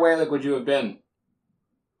 How far away would you have been?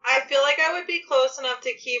 I feel like I would be close enough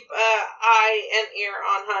to keep an eye and ear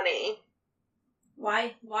on Honey.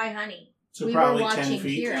 Why Honey? So We probably were 10 watching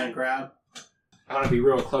feet Kira. in a crowd. I want to be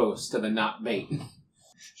real close to the not bait.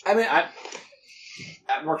 I mean,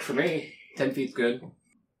 that works for me. 10 feet's good.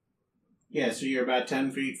 Yeah, so you're about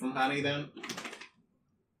 10 feet from Honey then?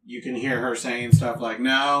 You can hear her saying stuff like,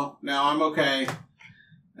 No, I'm okay.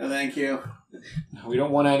 No, thank you. We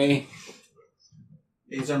don't want any.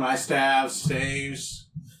 These are my staves.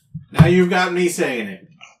 Now you've got me saying it.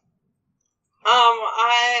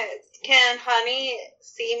 Can Honey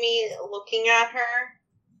see me looking at her?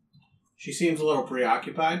 She seems a little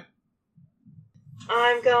preoccupied.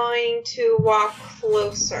 I'm going to walk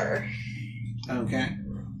closer. Okay.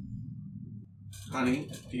 Honey,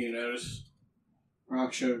 do you notice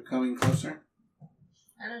Raksha coming closer?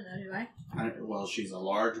 I don't know, do I? Well, she's a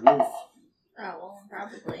large wolf. Oh, well,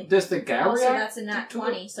 probably. Does the guy Also, react that's a nat to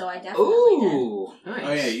 20, so I definitely Ooh, nice.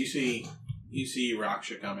 Oh yeah, you see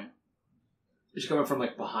Raksha coming. Is she coming from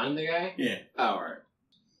behind the guy? Yeah. Oh, alright.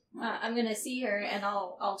 did. I'm gonna see her, and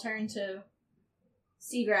I'll turn to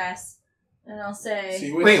Seagrass, and I'll say...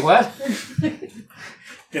 Seawiss? Wait, what?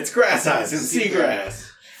 It's grass eyes and seagrass.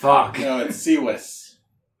 Fuck. No, it's Seawiss.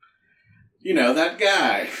 You know, that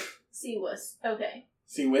guy. Seawuss. Okay.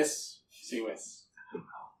 Seawiss? Seawiss.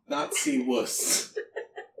 Not Seawuss.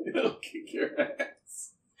 It'll kick your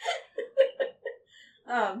ass.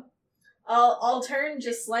 I'll turn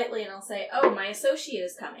just slightly and I'll say, "Oh, my associate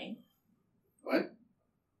is coming." What?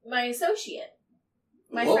 My associate.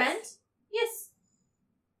 My Wolf? friend? Yes.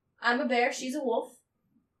 I'm a bear, she's a wolf.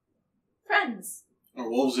 Friends. Are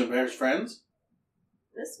wolves and bears friends?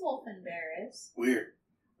 This wolf and bear is. Weird.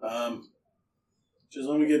 Just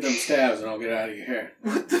let me get them stabs and I'll get out of your hair.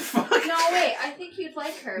 What the fuck? No, wait, I think you'd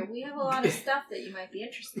like her. We have a lot of stuff that you might be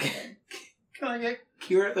interested in. Can I get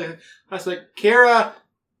Kira? I was like, Kira,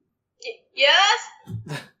 Yes?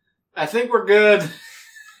 I think we're good.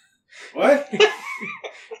 What?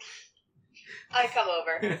 I come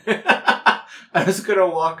over. I was gonna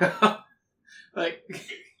walk up. I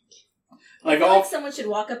Like feel all like someone should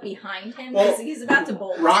walk up behind him Well, because he's about to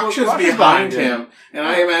bolt. Raksha's Raksha's behind behind him, and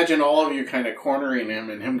I imagine all of you kind of cornering him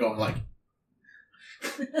and him going like,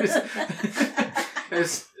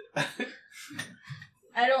 It's-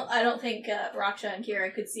 I don't think Raksha and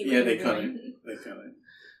Kira could see what yeah, they're they doing. couldn't. They couldn't.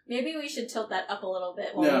 Maybe we should tilt that up a little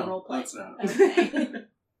bit while we No, roleplay. let's not. Okay.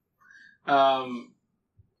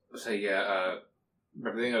 So yeah,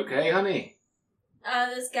 everything okay, honey?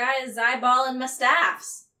 This guy is eyeballing my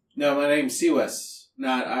staffs. No, my name's Siwas,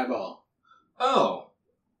 not Eyeball. Oh.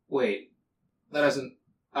 Wait. That doesn't...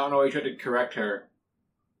 I don't know why you tried to correct her.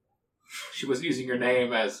 She was using your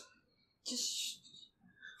name as... Just...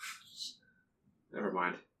 Never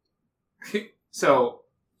mind. So,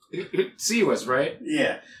 Siwas, right?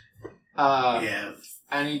 Yeah. Yeah.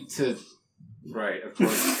 I need to... Right, of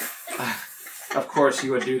course. Of course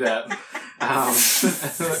you would do that.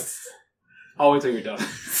 I'll wait till you're done.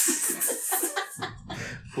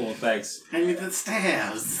 Cool, thanks. I need the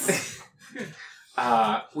staffs.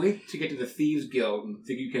 We need to get to the Thieves Guild.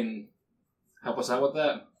 Think you can help us out with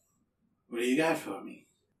that? What do you got for me?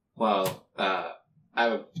 Well,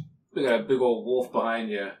 we got a big old wolf behind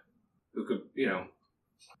you who could,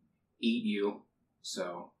 eat you.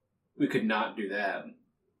 So, we could not do that.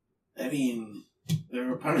 I mean, there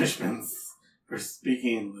were punishments for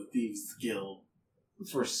speaking the Thieves Guild.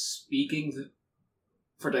 For speaking?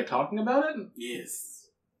 For like talking about it? Yes.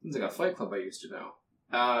 It's like a fight club I used to know.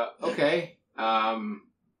 Okay. How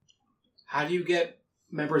do you get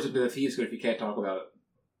members into the Thieves Guild if you can't talk about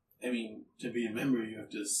it? I mean, to be a member, you have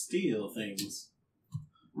to steal things.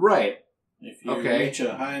 Right. If you reach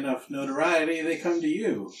a high enough notoriety, they come to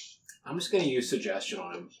you. I'm just going to use suggestion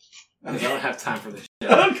on him. Because I don't have time for this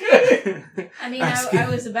shit. Okay. I mean, I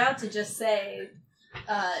was about to just say,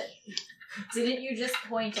 didn't you just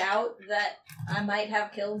point out that I might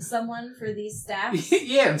have killed someone for these staffs?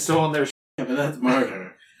 Yeah, and so on their Yeah, but that's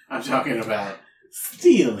murder. I'm talking about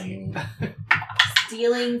stealing.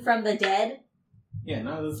 Stealing from the dead? Yeah,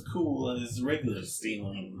 not as cool as regular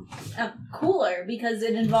stealing. Cooler, because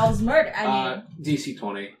it involves murder. I mean... DC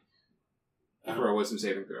 20. For a wisdom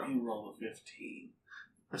saving throw. You roll a 15.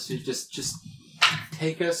 So just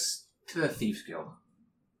take us to the Thieves Guild.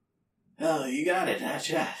 Oh, you got it.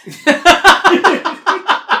 Gotcha.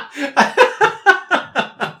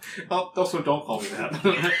 Oh, also don't call me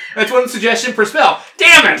that. That's one suggestion per spell.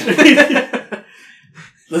 Damn it!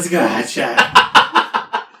 Let's go, Hotshot.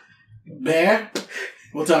 Bear,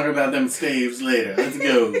 we'll talk about them staves later. Let's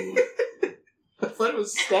go. I thought it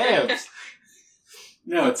was staves.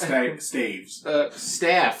 No, it's staves.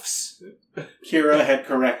 Staffs. Kira had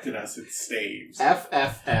corrected us. It's staves.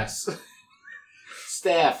 FFS.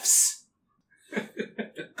 Staffs.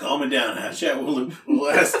 Calm it down, Hotshot. We'll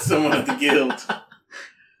ask someone at the guild.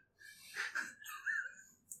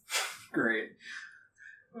 Great.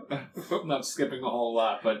 I'm not skipping a whole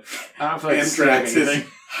lot, but I don't feel like Andraxus skipping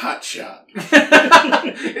anything. Hotshot.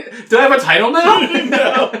 Do I have a title now?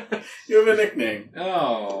 No. You have a nickname.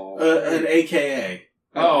 Oh. An AKA.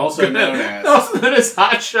 Oh, also known as. Also known as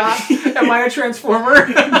Hotshot? Am I a Transformer?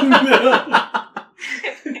 No.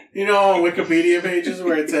 You know on Wikipedia pages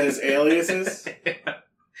where it says aliases?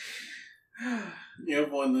 You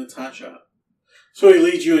have one that's Hotshot. So he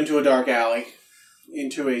leads you into a dark alley,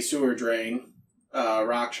 into a sewer drain.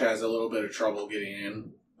 Raksh has a little bit of trouble getting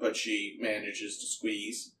in, but she manages to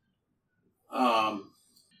squeeze.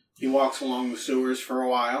 He walks along the sewers for a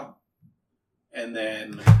while, and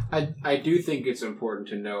then... I do think it's important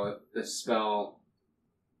to know that the spell...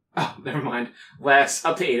 Oh, never mind. Lasts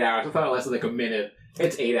up to 8 hours. I thought it lasted like a minute.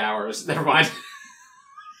 It's 8 hours. Never mind.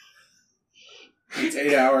 It's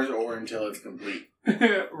 8 hours or until it's complete.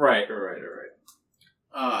 Right.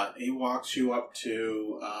 He walks you up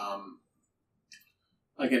to,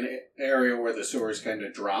 like an area where the sewers kind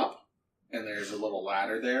of drop, and there's a little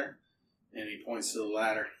ladder there, and he points to the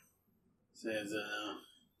ladder. Says,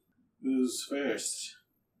 who's first?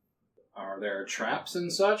 Are there traps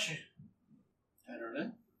and such? I don't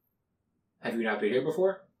know. Have you not been here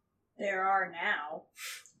before? There are now.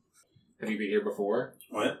 Have you been here before?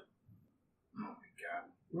 What? Oh my god.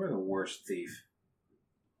 You are the worst thief.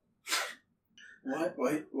 What?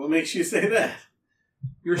 What makes you say that?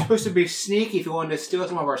 You were supposed to be sneaky if you wanted to steal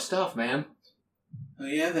some of our stuff, man. Oh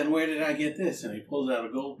yeah, then where did I get this? And he pulls out a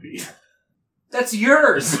gold piece. That's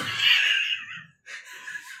yours!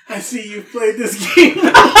 I see you've played this game.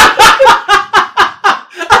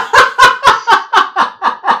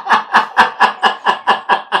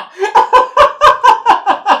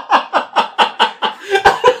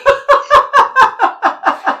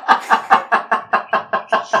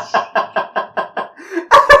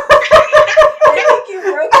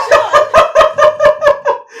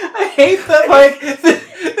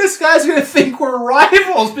 This guy's gonna think we're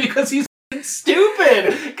rivals because he's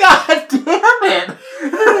stupid. God damn it!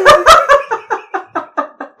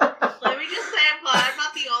 Let me just say, I'm glad I'm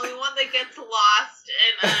not the only one that gets lost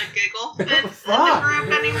in a giggle fits in the group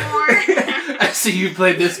anymore. I see you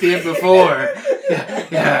played this game before.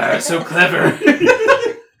 Yeah, so clever.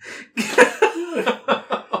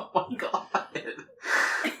 Oh my god.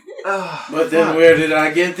 But then where did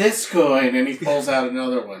I get this coin? And he pulls out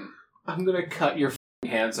another one. I'm gonna cut your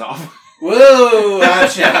hands off. Whoa,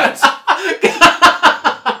 hot shots.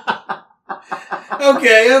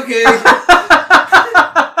 Okay.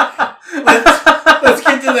 Let's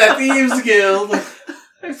get to that Thieves Guild.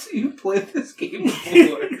 I've seen you play this game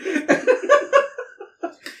before.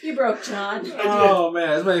 You broke John. Oh man,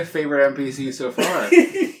 that's my favorite NPC so far.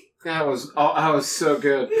 That was so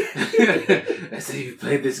good. I said you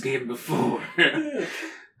played this game before.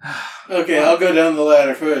 Okay, I'll go down the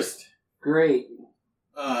ladder first. Great.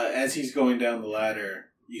 As he's going down the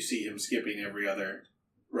ladder, you see him skipping every other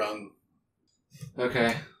rung.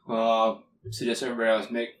 Okay. Well, I'll suggest everybody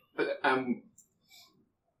else make. But I'm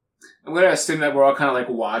gonna assume that we're all kind of like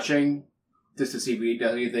watching, just to see if he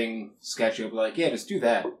does anything sketchy. But like, yeah, just do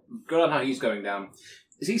that. Go down how he's going down.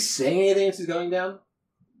 Is he saying anything as he's going down?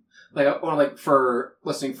 Like, or like for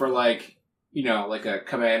listening for like, like a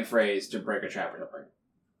command phrase to break a trap or something.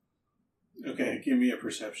 Okay, give me a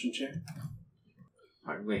perception check.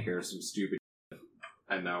 I'm gonna hear some stupid.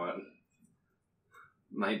 I know it.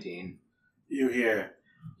 19. You hear,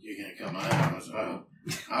 you're gonna cut my arms off.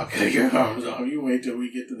 I'll cut your arms off. You wait till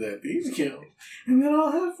we get to that Thieves Guild. And then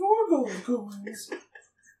I'll have 4 gold coins.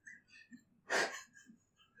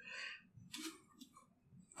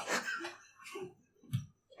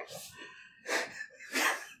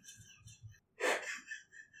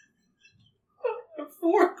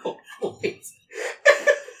 Four gold coins.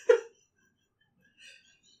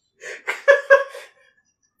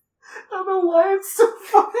 I don't know why it's so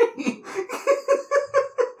funny.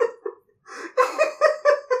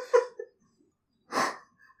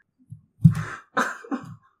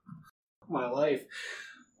 My life.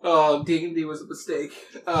 Oh, D&D was a mistake.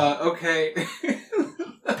 Okay.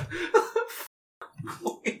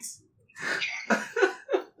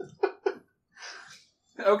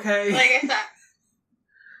 Okay. Like I said,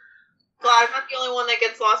 glad I'm not the only one that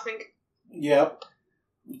gets lost in. Yep.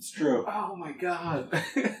 It's true. Oh my god.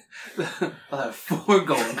 I'll have 4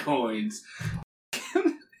 gold coins.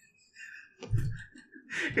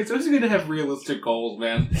 It's always good to have realistic goals,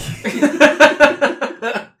 man.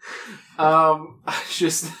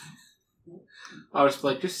 I was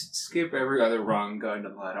like, just skip every other rung, go into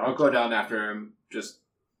the ladder. I'll go down after him, just...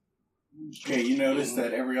 Okay, you notice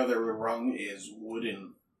that every other rung is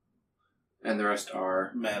wooden. And the rest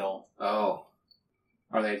are... Metal. Oh.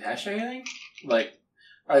 Are they attached to anything? Like,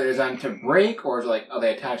 are they designed to break, or is it like, are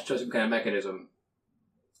they attached to some kind of mechanism?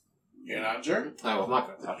 You're not sure? Oh, well, I'm not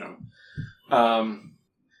going to touch them.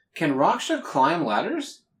 Can Raksha climb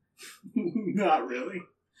ladders? Not really.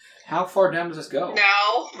 How far down does this go?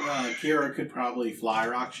 No. Kira could probably fly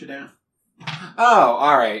Raksha down. Oh,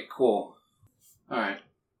 alright, cool. Alright.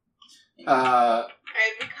 It'd be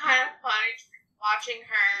kind of funny watching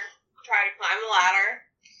her try to climb the ladder.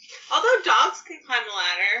 Although dogs can climb the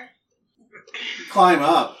ladder. Climb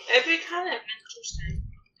up. It'd be kind of interesting.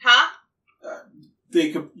 Huh?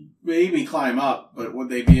 They could maybe climb up, but would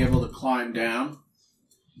they be able to climb down?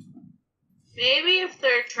 Maybe if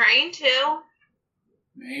they're trained to.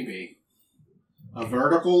 Maybe. A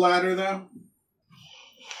vertical ladder, though?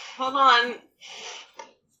 Hold on.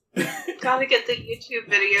 Gotta get the YouTube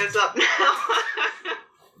videos up now.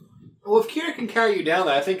 Well, if Kira can carry you down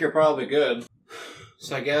there, I think you're probably good.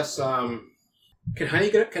 So I guess, can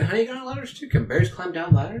Honey get on ladders too? Can bears climb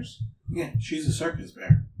down ladders? Yeah, she's a circus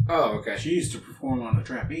bear. Oh, okay. She used to perform on a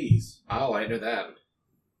trapeze. Oh, I didn't know that.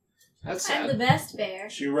 That's sad. I'm the best bear.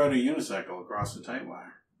 She rode a unicycle across the tight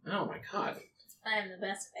wire. Oh my god. I'm the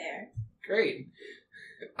best bear. Great.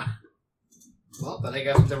 Well, then I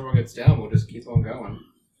guess once everyone gets down, we'll just keep on going.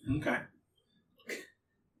 Okay.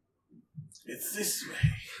 It's this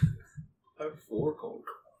way. I have 4 gold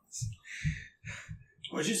coins.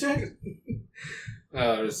 What'd you say?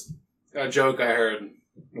 Just a joke I heard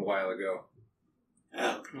a while ago.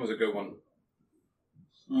 Oh. It was a good one.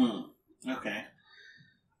 Okay.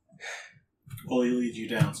 Well, he leads you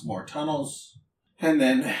down some more tunnels, and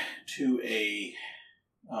then to a,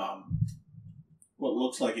 what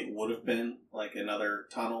looks like it would have been like another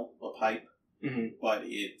tunnel, a pipe, but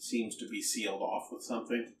it seems to be sealed off with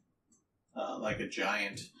something, like a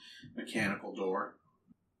giant mechanical door.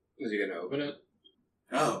 Is he going to open it?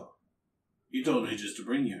 Oh, you told me just to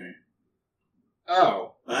bring you here.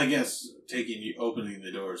 Oh. I guess opening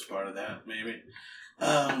the door is part of that, maybe.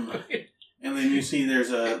 And then you see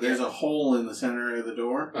there's a hole in the center of the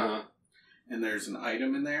door, and there's an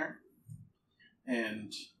item in there,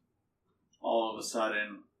 and all of a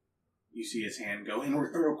sudden you see his hand go in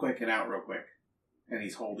real quick and out real quick, and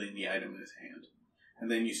he's holding the item in his hand, and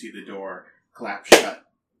then you see the door clap shut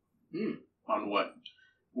on what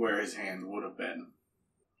where his hand would have been.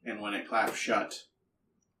 And when it claps shut,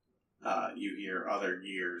 you hear other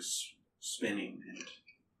gears spinning and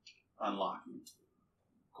unlocking.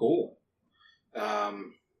 Cool.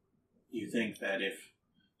 You think that if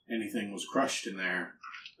anything was crushed in there,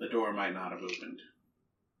 the door might not have opened.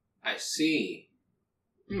 I see.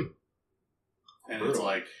 And it's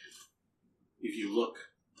like, if you look,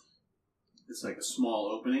 it's like a small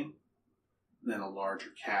opening, then a larger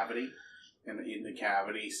cavity, and in the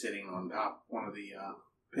cavity, sitting on top, one of the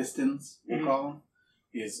pistons, we'll call them,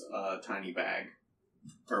 is a tiny bag.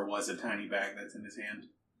 Or was a tiny bag that's in his hand.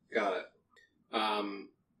 Got it.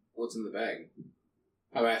 What's in the bag?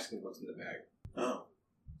 I'm asking what's in the bag. Oh.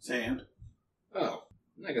 Sand. Oh,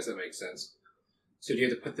 I guess that makes sense. So do you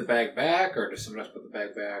have to put the bag back, or does someone else put the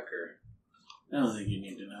bag back, or... I don't think you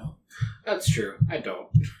need to know. That's true. I don't.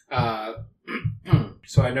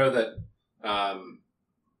 So I know that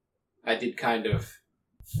I did kind of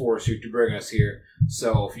force you to bring us here.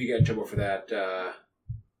 So if you get in trouble for that,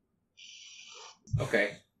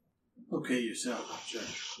 okay. Okay, yourself,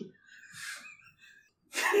 Judge.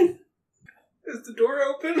 Is the door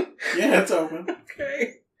open? Yeah, it's open.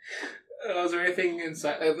 Okay. Is there anything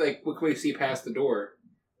inside? Like, what can we see past the door?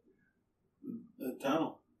 The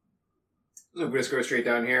tunnel. So we just go straight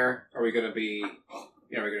down here? Are we going to be... are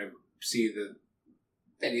we going to see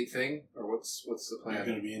anything? Or what's the plan? You're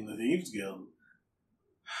going to be in the Thieves Guild.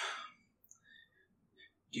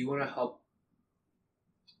 Do you want to help?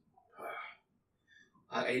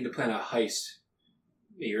 I need to plan a heist.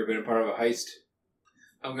 You ever been a part of a heist?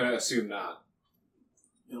 I'm going to assume not.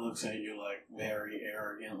 It looks at you, like, very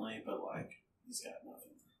arrogantly, but, like, he's got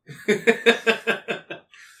nothing.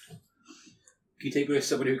 Can you take me with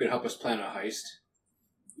somebody who can help us plan a heist?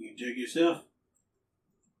 You dig yourself?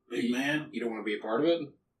 Big man? You don't want to be a part of it?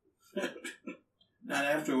 Not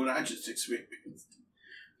after what I just experienced.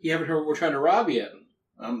 You haven't heard what we're trying to rob yet.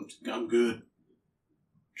 I'm good.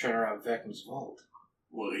 Trying to rob Vecnum's vault.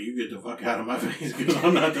 Well, you get the fuck out of my face, because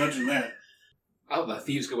I'm not touching that. I thought the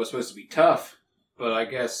Thieves Guild was supposed to be tough, but I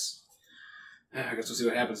guess we'll see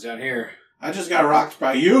what happens down here. I just got rocked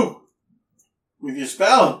by you. With your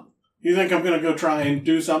spell. You think I'm going to go try and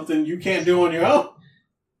do something you can't do on your own?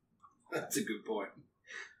 That's a good point.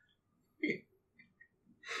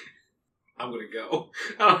 I'm going to go.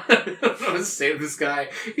 I'm going to save this guy.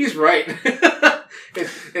 He's right.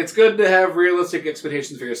 It's good to have realistic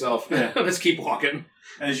expectations for yourself. Yeah. Let's keep walking.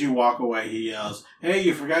 As you walk away, he yells, "Hey,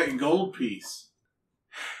 you forgot your gold piece."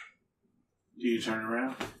 Do you turn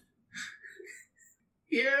around?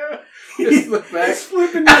 Yeah. Just look back. He's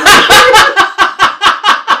flipping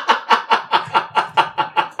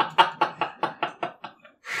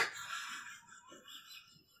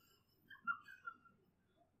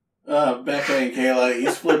Becca and Kayla,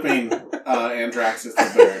 he's flipping Andraxus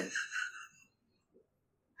the bird.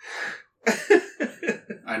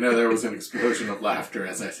 I know there was an explosion of laughter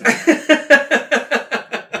as I said that.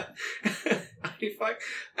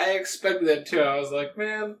 I expected that too. I was like,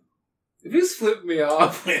 man, if he's flipped me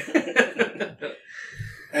off.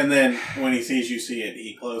 And then when he sees you see it,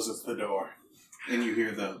 he closes the door. And you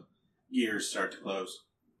hear the gears start to close.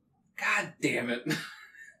 God damn it.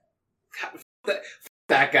 God,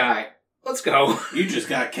 that guy. Let's go. You just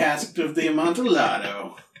got casked of the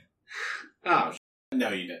Amontillado. Oh, No,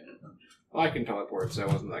 you didn't. well, I can teleport, so I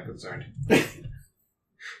wasn't that concerned.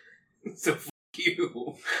 So, fuck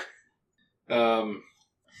you. I'm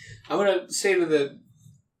gonna say to the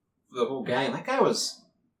whole gang, that guy was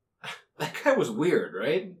weird,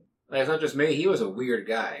 right? Like, it's not just me, he was a weird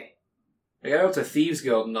guy. Like, I know it's a thieves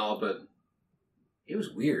guild and all, but he was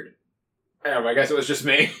weird. I guess it was just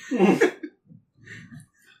me.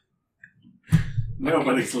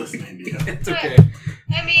 Nobody's listening to you. It's okay.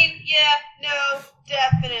 I mean, yeah, no,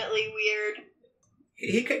 definitely weird.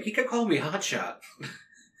 He kept calling me hotshot.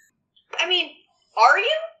 I mean, are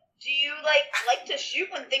you? Do you, like to shoot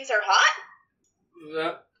when things are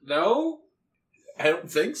hot? No? I don't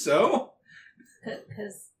think so.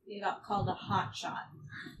 Because you got called a hot shot.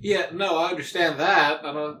 Yeah, no, I understand that.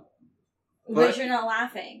 I don't... But you're not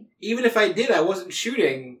laughing. Even if I did, I wasn't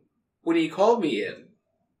shooting when he called me in.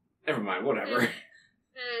 Never mind, whatever. I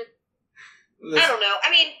don't know.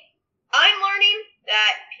 I mean, I'm learning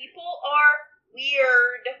that people are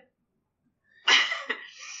weird.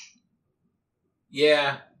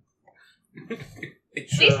 Yeah. At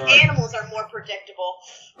least animals are more predictable.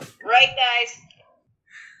 Right, guys?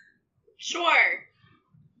 Sure.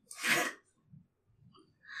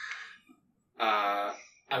 I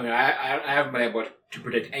mean, I haven't been able to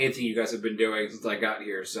predict anything you guys have been doing since I got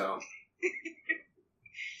here, so...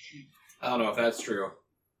 I don't know if that's true.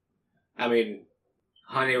 I mean,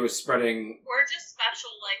 honey was spreading We're just special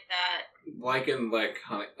like that. lichen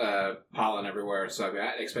honey, pollen everywhere, so I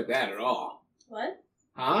didn't expect that at all. What?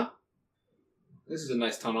 Huh? This is a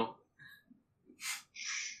nice tunnel.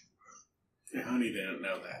 Yeah, honey didn't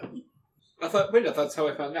know that. I thought that's how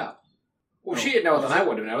I found out. Well, she didn't know it, then I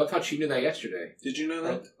wouldn't have known. I thought she knew that yesterday. Did you know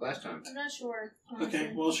that? Last time. I'm not sure. Honestly.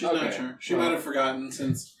 Okay, well, she's not sure. She might have forgotten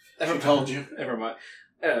since she Never told you. Never mind.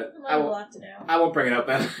 I might have blocked it out. I won't bring it up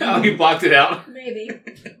then. You blocked it out. Maybe.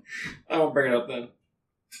 I won't bring it up then.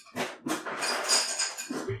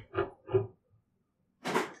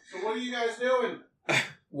 So what are you guys doing?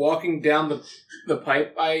 Walking down the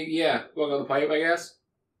pipe. Walking down the pipe, I guess.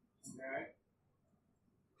 Okay.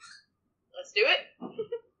 Let's do it.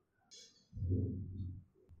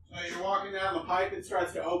 So you're walking down the pipe, it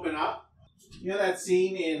starts to open up. You know that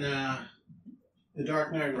scene in The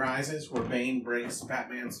Dark Knight Rises where Bane breaks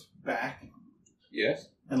Batman's back? Yes.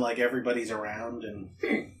 And like everybody's around and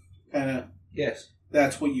kind of... Yes.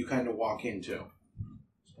 That's what you kind of walk into.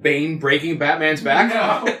 Bane breaking Batman's back?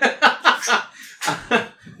 No.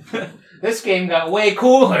 This game got way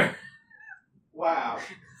cooler. Wow.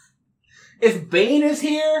 If Bane is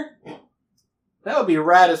here, that would be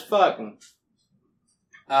rad as fuck.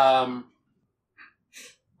 Are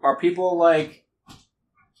people,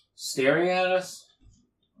 staring at us?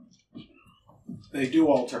 They do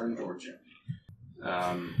all turn towards you.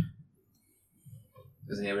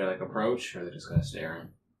 Does anybody, approach, or are they just kind of staring?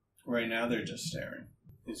 Right now, they're just staring.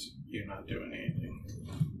 You're not doing anything.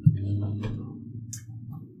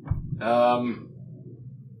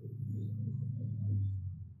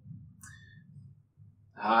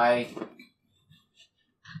 Hi.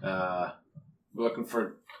 We're looking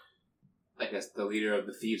for, I guess, the leader of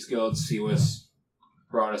the Thieves Guild. Siwas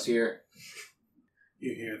brought us here.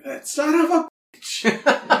 You hear that? Son of a bitch!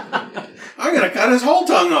 I'm gonna cut his whole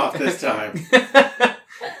tongue off this time.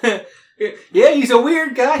 Yeah, he's a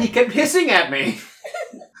weird guy. He kept hissing at me.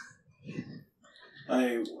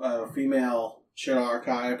 A female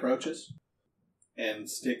Shidarkai approaches and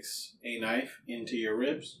sticks a knife into your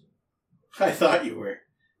ribs. I thought you were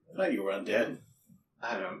undead.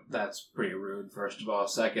 That's pretty rude, first of all.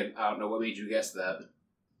 Second, I don't know what made you guess that.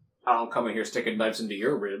 I don't come in here sticking knives into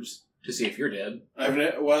your ribs to see if you're dead. I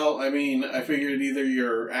figured either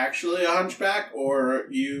you're actually a hunchback or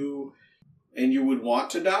you would want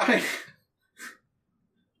to die.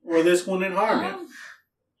 Or this wouldn't harm you.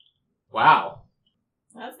 Wow.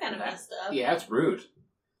 That's kind of messed up. Yeah, that's rude.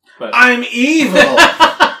 But I'm evil!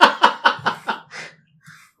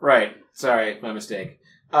 Right. Sorry, my mistake.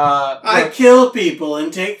 I kill people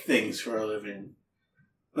and take things for a living.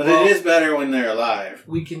 But it is better when they're alive.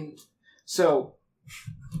 So,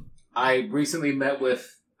 I recently met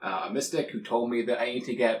with a mystic who told me that I need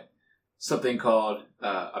to get something called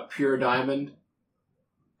a pure diamond.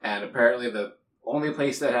 And apparently the only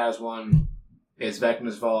place that has one is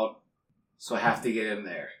Vecna's vault. So I have to get in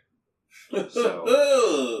there.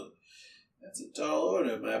 So that's a tall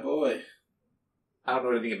order, my boy. I don't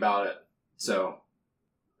know anything about it. So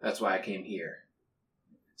that's why I came here.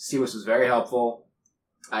 Siwas was very helpful.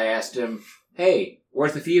 I asked him, hey,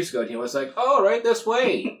 where's the Thieves Guild? And he was like, oh, right this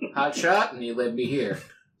way. Hot shot. And he led me here.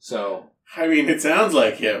 So. I mean, it sounds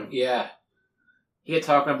like him. Yeah. He had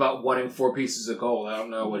talking about wanting 4 pieces of gold. I don't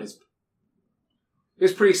know what his...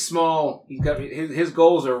 It's pretty small. He's got his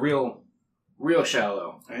goals are real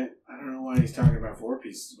shallow. I don't know why he's talking about 4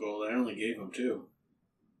 pieces of gold. I only gave him 2.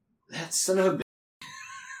 That son of a bitch.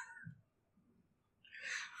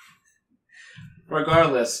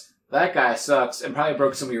 Regardless, that guy sucks and probably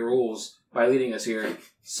broke some of your rules by leading us here.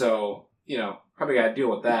 So, probably got to deal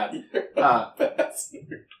with that.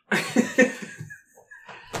 Bastard.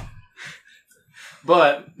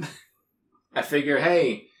 But I figure,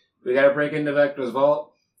 hey, we got to break into Vector's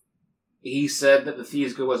vault. He said that the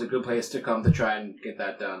Thieves Guild was a good place to come to try and get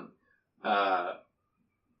that done.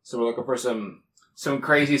 So we're looking for some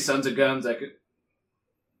crazy sons of guns that could...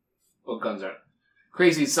 Well, guns aren't.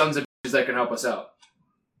 Crazy sons of bitches that can help us out.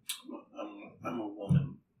 I'm a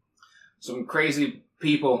woman. Some crazy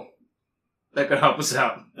people that could help us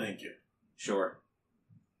out. Thank you. Sure.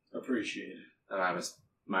 Appreciate it.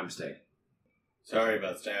 My mistake. Sorry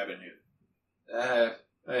about stabbing you. I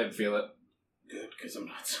didn't feel it. Good, because I'm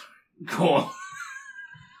not sorry. Cool.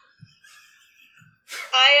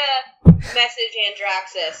 I message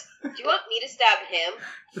Andraxus. Do you want me to stab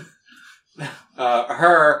him?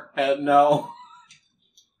 Her, no.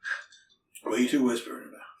 What are you two whispering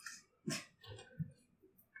about?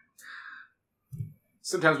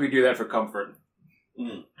 Sometimes we do that for comfort.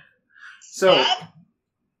 Mm. So, Stab?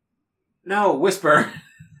 no, whisper.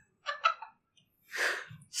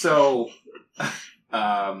 So,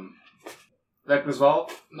 Vector's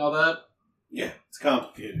Vault and all that? Yeah, it's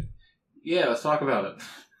complicated. Yeah, let's talk about it.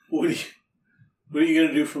 What are you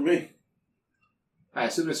gonna do for me? I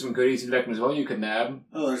assume there's some goodies in Vector's Vault you could nab.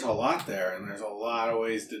 Oh, there's a lot there, and there's a lot of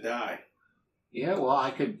ways to die. Yeah,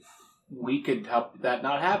 well, we could help that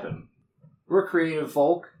not happen. We're creative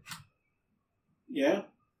folk. Yeah?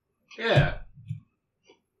 Yeah.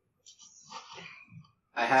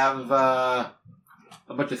 I have a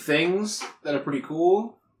bunch of things that are pretty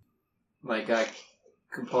cool. Like, I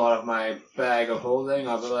can pull out of my bag of holding.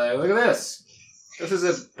 I'll be like, look at this. This is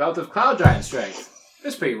a belt of cloud giant strength.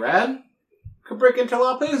 It's pretty rad. Could break into a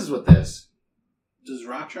lot of places with this. Does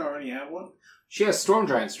Raksha already have one? She has storm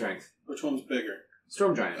giant strength. Which one's bigger?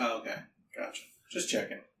 Storm giant. Oh, okay. Gotcha. Just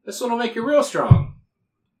checking. This one will make you real strong.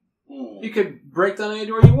 Hmm. You could break down any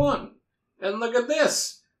door you want. And look at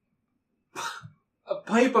this. A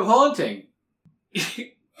pipe of haunting. You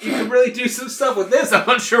could really do some stuff with this. I'm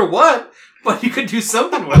not sure what, but you could do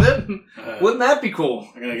something with it. Wouldn't that be cool?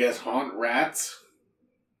 I'm gonna guess haunt rats.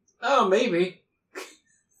 Oh, maybe.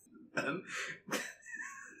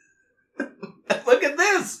 Look at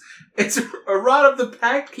this. It's a rod of the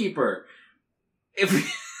Pact Keeper. I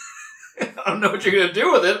don't know what you're going to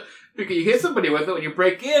do with it, because you hit somebody with it when you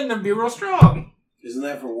break in and be real strong. Isn't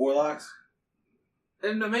that for warlocks?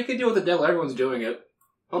 And make a deal with the devil. Everyone's doing it.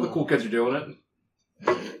 All the cool kids are doing it.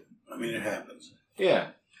 I mean, it happens. Yeah.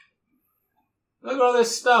 Look at all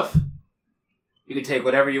this stuff. You can take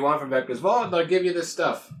whatever you want from Vector's Vault, and they'll give you this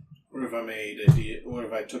stuff. What if I made a deal? What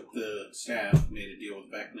if I took the staff, made a deal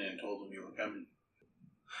with Vecna, and told them you were coming?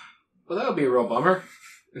 Well, that would be a real bummer.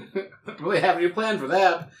 Really have any plan for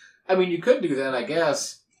that. I mean, you could do that, I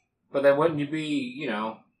guess. But then wouldn't you be,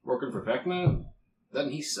 working for Vecna?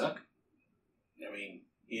 Doesn't he suck? I mean,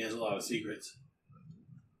 he has a lot of secrets.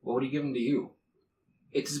 What would he give them to you?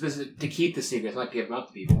 It's his business to keep the secrets, not give them out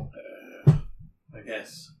to people. I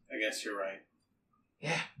guess you're right.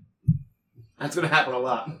 Yeah. That's going to happen a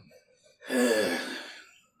lot.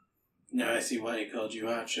 Now I see why he called you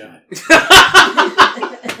Hotshot.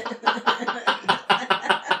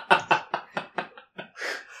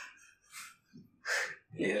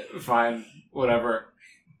 Yeah, fine. Whatever.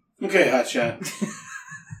 Okay, Hotshot.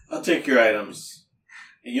 I'll take your items,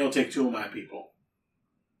 and you'll take 2 of my people.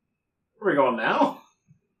 Where are we going now?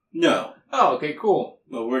 No. Oh, okay, cool.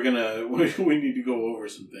 But we need to go over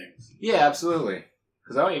some things. Yeah, absolutely.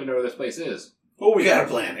 Because I don't even know where this place is. Well, we gotta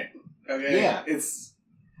plan it. Okay? Yeah. It's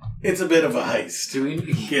a bit of a heist. Do we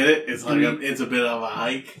Get it? It's a bit of a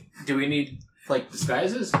hike. Do we need,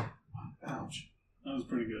 disguises? Ouch. That was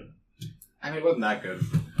pretty good. I mean, it wasn't that good.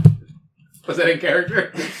 Was that in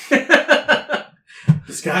character?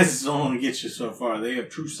 Disguises don't only get you so far. They have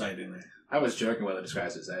true sight in there. I was joking about the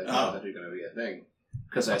disguises. I didn't know that was going to be a thing.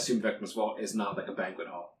 Because I assume Vecna's Vault is not like a banquet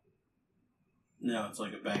hall. No, it's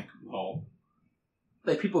like a bank hall.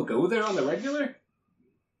 Like, people go there on the regular?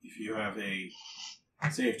 If you have a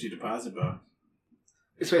safety deposit box.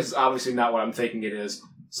 This place is obviously not what I'm thinking it is.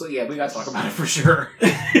 So yeah, we gotta talk about it for sure.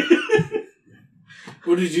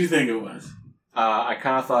 What did you think it was? I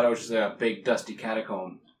kind of thought it was just a big dusty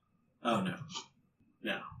catacomb. Oh, no.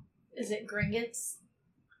 No. Is it Gringotts?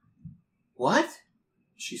 What?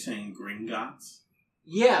 She's saying Gringotts?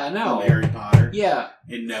 Yeah, no. From Harry Potter? Yeah.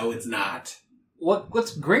 And no, it's not.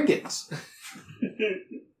 What's Gringotts?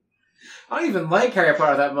 I don't even like Harry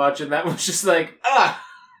Potter that much, and that was just like,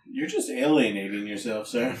 You're just alienating yourself,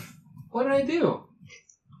 sir. What did I do?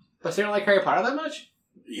 But you don't like Harry Potter that much?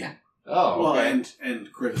 Yeah. Oh, well, okay.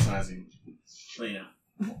 and criticizing Lena.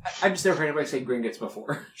 I've just never heard anybody say Gringotts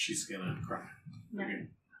before. She's gonna cry. No. Okay.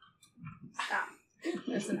 Stop.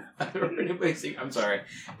 That's enough. I've never heard anybody say... I'm sorry.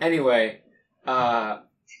 Anyway, what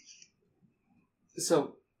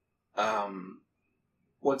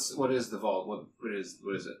is the vault? What is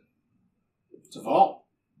it? It's a vault.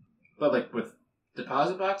 But like with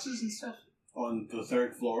deposit boxes and stuff? On the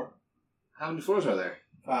 3rd floor. How many floors are there?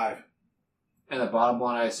 5. And the bottom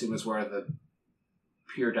one, I assume, is where the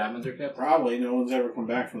pure diamonds are kept? Probably. No one's ever come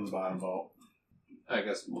back from the bottom vault. I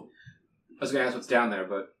guess. I was going to ask what's down there,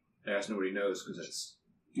 but I guess nobody knows because it's...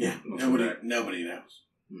 Yeah, nobody knows.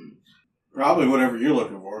 Hmm. Probably whatever you're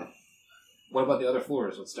looking for. What about the other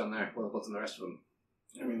floors? What's down there? What's in the rest of them?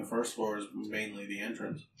 I mean, the 1st floor is mainly the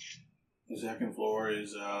entrance. The 2nd floor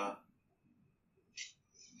is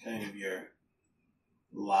kind of your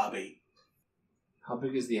lobby. How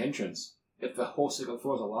big is the entrance? If the whole 2nd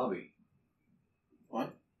floor is a lobby.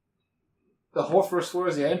 What? The whole 1st floor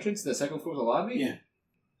is the entrance, the 2nd floor is a lobby? Yeah.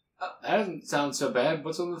 That doesn't sound so bad.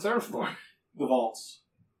 What's on the 3rd floor? The vaults.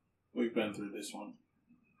 We've been through this one.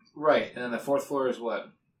 Right, and then the 4th floor is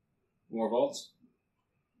what? More vaults?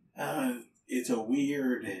 It's a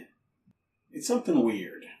weird... It's something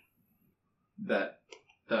weird. That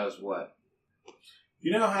does what?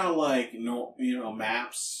 You know how, like,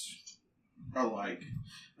 maps are like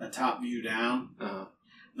a top view down? Uh-huh.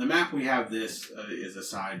 The map we have is a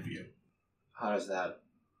side view. How does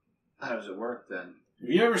it work then? Have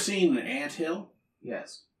you ever seen an anthill?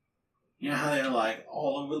 Yes. You know how they're like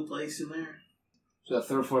all over the place in there? So the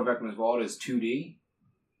third floor of Beckman's Vault is 2D?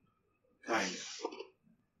 Kind of.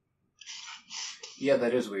 Yeah,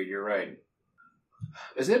 that is weird. You're right.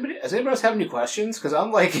 Does anybody else have any questions? Because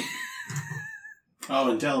I'm like...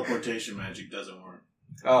 Oh, and teleportation magic doesn't work.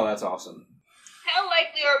 Oh, that's awesome. How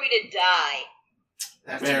likely are we to die?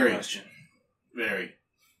 That's Very. a question. Very.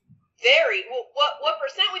 Very. Well, what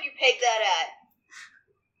percent would you peg that at?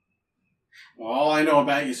 Well, all I know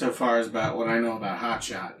about you so far is about what I know about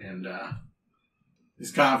Hotshot, and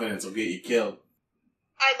his confidence will get you killed.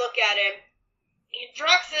 I look at him.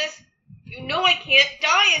 Andraxus, you know I can't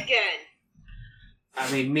die again. I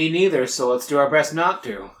mean, me neither, so let's do our best not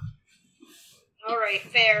to. Alright,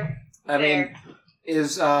 fair. I Fair. mean,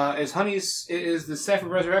 is the Staff of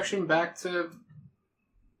Resurrection back to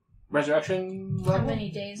resurrection level? How many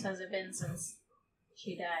days has it been since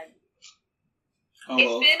she died? Oh,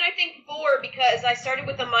 It's been, I think, 4 because I started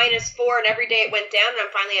with a -4 and every day it went down and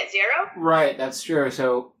I'm finally at 0. Right, that's true.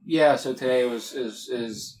 So yeah, so today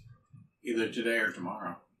is either today or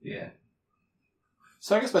tomorrow. yeah.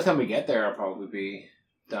 So I guess by the time we get there, I'll probably be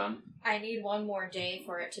done. I need one more day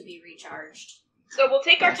for it to be recharged. So we'll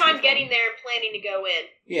take our That's time fine. getting there and planning to go in.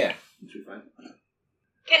 Yeah, that should be fine.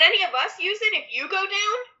 Can any of us use it if you go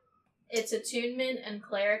down? It's attunement and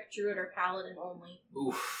cleric, druid, or paladin only.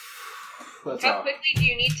 Oof, that's How all. quickly do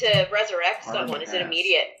you need to resurrect Hard to someone? Is it pass.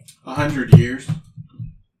 immediate? 100 years.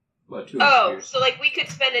 What, 2 Oh, years? so like we could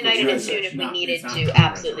spend a night in It's Attune if we not- needed it's not to, true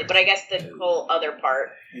absolutely. resurrection. But I guess the whole other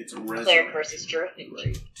part, It's a cleric resurrection. versus druid.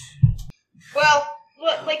 Right. Well,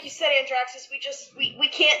 look, like you said, Andraxus, we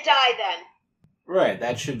can't die then. Right,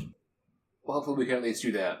 that should. Well, hopefully we can at least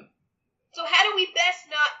do that. So how do we best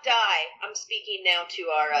not die? I'm speaking now to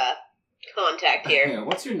our contact here. Yeah,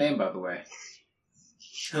 what's your name, by the way?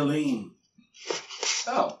 Helene.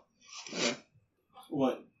 Oh. Okay.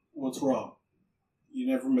 What's wrong? You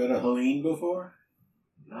never met a Helene before?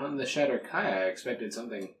 Not in the Shattered Kai. I expected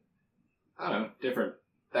something. I don't know, different.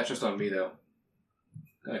 That's just on me, though.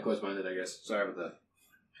 Kind of close-minded, I guess. Sorry about that.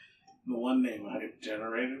 The one name I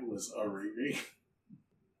generated was Ariri.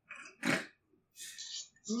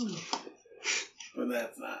 But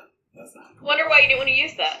that's not. Wonder why you didn't want to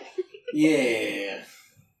use that. Yeah.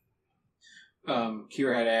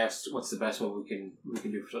 Kira had asked, "What's the best way we can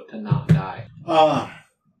do to not die?"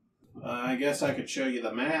 I guess I could show you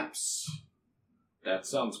the maps. That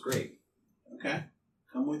sounds great. Okay?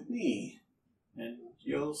 Come with me, and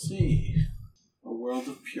you'll see a world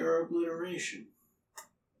of pure obliteration.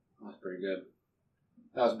 That's pretty good.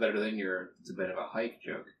 That was better than your "it's a bit of a hike"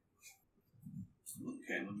 joke.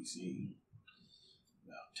 Okay, let me see.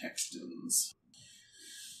 About textins.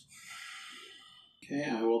 Okay,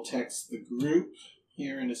 I will text the group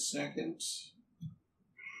here in a second.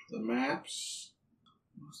 The maps.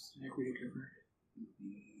 What's the equity giver?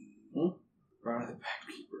 Hmm? Brought the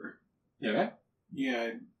backkeeper. Okay.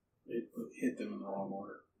 Yeah, it hit them in the wrong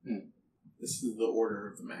order. Hmm. This is the order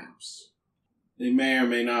of the maps. They may or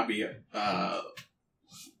may not be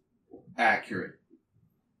accurate.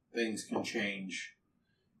 Things can change.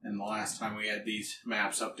 And the last time we had these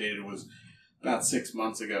maps updated was about 6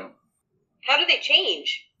 months ago. How do they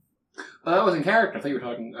change? Oh, that was in character. I thought you were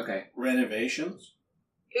talking. Okay. Renovations?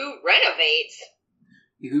 Who renovates?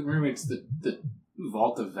 Who renovates the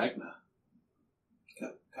Vault of Vecna?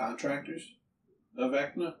 Contractors? Of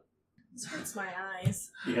Vecna? This hurts my eyes.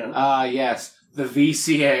 Yeah. Yes. The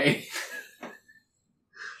VCA.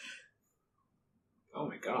 Oh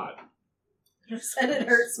my god. You said it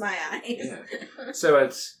hurts my eyes. Yeah. So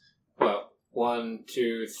it's, what, 1,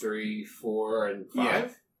 2, 3, 4, and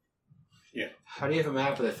 5? Yeah. How do you have a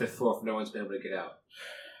map of the 5th floor if no one's been able to get out?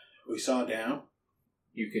 We saw down.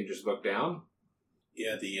 You can just look down?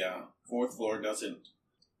 Yeah, the 4th floor doesn't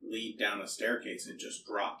lead down a staircase. It just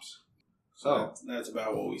drops. So Oh. that's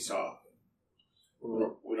about what we saw.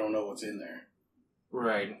 We don't know what's in there.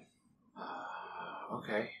 Right.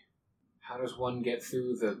 Okay. How does one get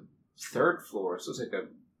through the 3rd floor? It looks like a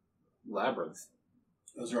labyrinth.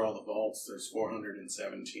 Those are all the vaults. There's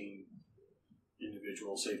 417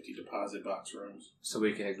 individual safety deposit box rooms. So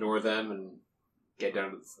we can ignore them and get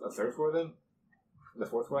down to the 3rd floor then? The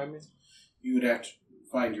 4th floor, I mean? You would have to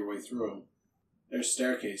find your way through them. There's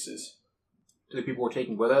staircases. Do the people we're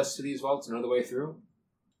taking with us to these vaults know the way through?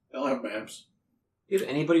 They'll have maps. Do you have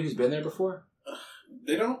anybody who's been there before?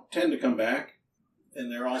 They don't tend to come back, and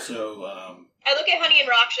they're also I look at Honey and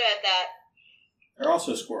Raksha at that. they're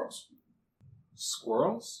also squirrels.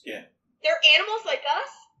 Squirrels? Yeah. They're animals like us?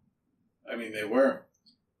 I mean, they were.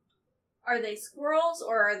 Are they squirrels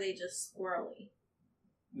or are they just squirrely?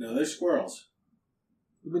 No, they're squirrels.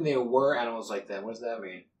 Even they were animals like that. What does that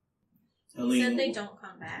mean? He said they don't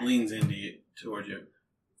come back. Leans into you, towards you.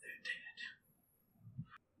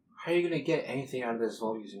 How are you going to get anything out of this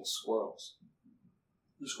vault using squirrels?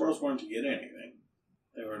 The squirrels weren't to get anything.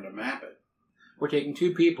 They were to map it. We're taking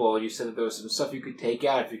 2 people. You said that there was some stuff you could take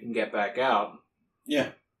out if you can get back out. Yeah.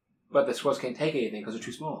 But the squirrels can't take anything because they're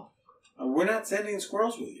too small. We're not sending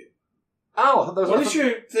squirrels with you. Oh, what is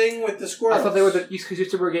your thing with the squirrels? I thought they were because you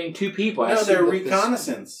said we were getting 2 people. No, they're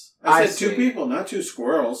reconnaissance. I said 2 people, not 2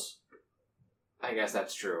 squirrels. I guess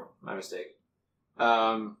that's true. My mistake.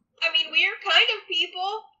 I mean, we're kind of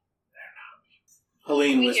people.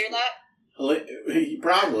 Helene Can we was... hear that?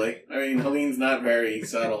 Probably. I mean, Helene's not very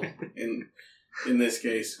subtle in this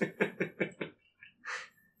case.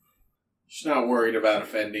 She's not worried about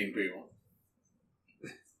offending people.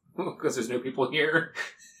 Because there's no people here.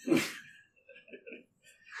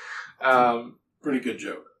 Pretty good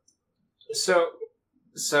joke.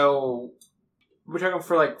 So we're talking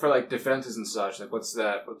for defenses and such. Like, what's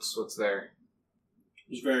that? What's there?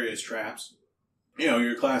 There's various traps. You know,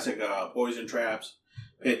 your classic poison traps,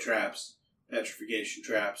 pit traps, petrification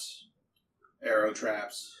traps, arrow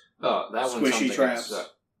traps. Oh, that one's squishy traps.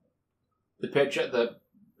 The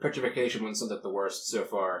petrification one sounds like the worst so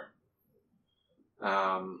far.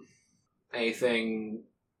 Anything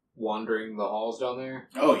wandering the halls down there?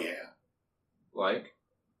 Oh yeah. Like?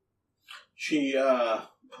 She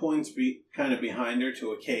points kind of behind her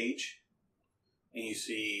to a cage, and you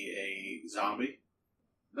see a zombie.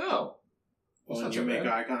 Oh. When you make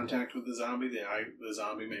eye contact with the zombie, the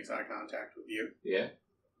zombie makes eye contact with you. Yeah.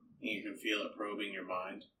 And you can feel it probing your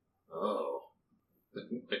mind. Oh.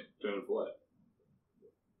 Doing what?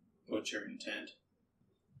 What's your intent?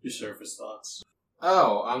 Your surface thoughts.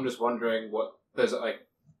 Oh, I'm just wondering what...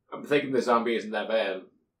 I'm thinking the zombie isn't that bad.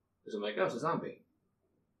 Because I'm like, oh, it's a zombie.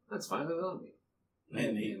 That's fine, it's a zombie.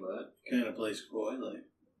 And he kind of plays coy, like,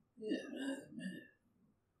 yeah, man.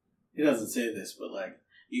 He doesn't say this, but, like,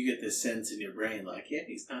 you get this sense in your brain, like, yeah,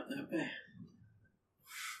 he's not that bad.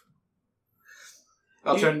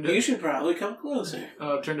 You should probably come closer.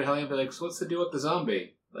 I'll turn to Helene and be like, so what's the deal with the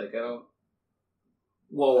zombie? Like, I don't...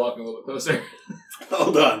 We'll walk a little bit closer.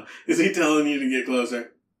 Hold on. Is he telling you to get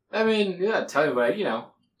closer? I mean, yeah, tell you, but,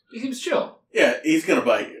 he seems chill. Yeah, he's gonna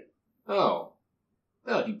bite you. Oh.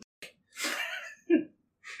 Oh, you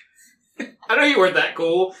I know you weren't that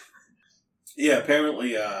cool. Yeah,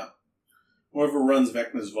 apparently, whoever runs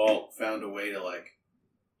Vecna's vault found a way to, like...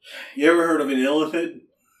 You ever heard of an illithid?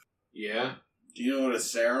 Yeah. Do you know what a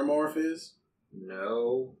ceramorph is?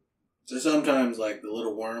 No. So sometimes, like, the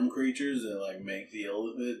little worm creatures that, like, make the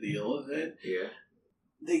illithid, yeah,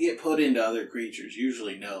 they get put into other creatures,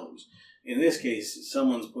 usually gnomes. In this case,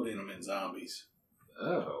 someone's putting them in zombies.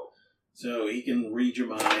 Oh. So he can read your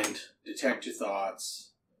mind, detect your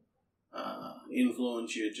thoughts,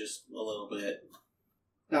 influence you just a little bit.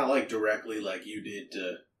 Not, like, directly like you did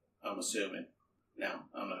to, I'm assuming. No,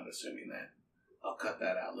 I'm not assuming that. I'll cut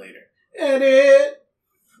that out later. Edit!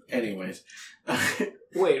 Anyways.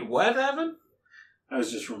 Wait, what happened? I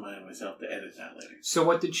was just reminding myself to edit that later. So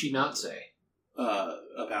what did she not say?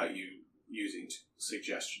 About you using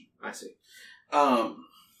suggestion. I see.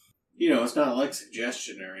 It's not like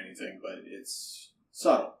suggestion or anything, but it's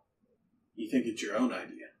subtle. You think it's your own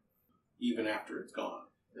idea, even after it's gone.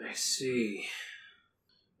 I see.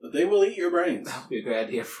 But they will eat your brains. That would be a good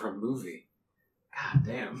idea for a movie. God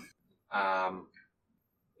damn.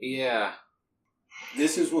 Yeah.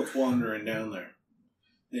 This is what's wandering down there.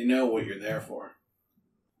 They know what you're there for.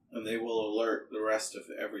 And they will alert the rest of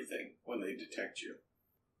everything when they detect you.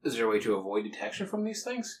 Is there a way to avoid detection from these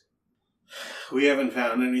things? We haven't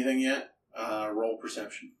found anything yet. Roll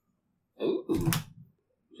perception. Ooh.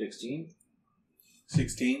 16?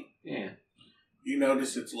 16? Yeah. You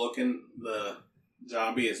notice the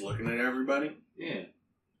zombie is looking at everybody? Yeah.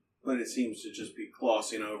 But it seems to just be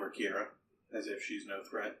glossing over Kira, as if she's no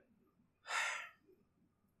threat.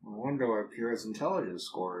 I wonder what Kira's intelligence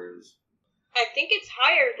score is. I think it's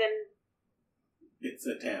higher than It's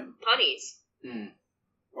a 10. Honey's.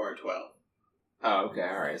 Or a 12. Oh, okay,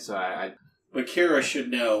 alright. So I... But Kira should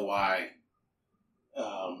know why.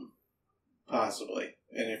 Possibly.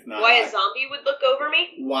 And if not... Why a zombie would look over me?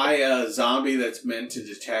 Why a zombie that's meant to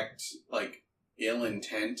detect, like, ill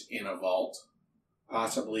intent in a vault,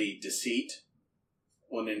 possibly deceit,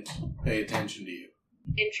 wouldn't pay attention to you.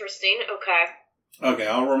 Interesting. Okay. Okay,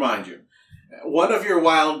 I'll remind you. One of your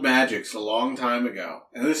wild magics a long time ago,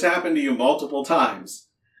 and this happened to you multiple times,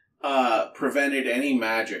 prevented any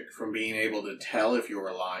magic from being able to tell if you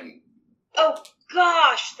were lying. Oh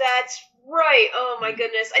gosh, that's right. Oh my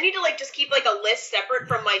goodness. I need to just keep a list separate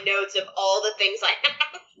from my notes of all the things I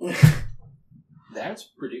have. That's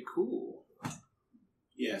pretty cool.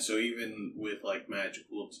 Yeah, so even with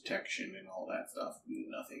magical detection and all that stuff,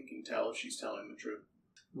 nothing can tell if she's telling the truth.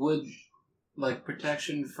 Would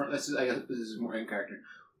protection from I guess this is more in character.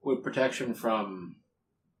 Would protection from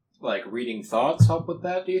reading thoughts help with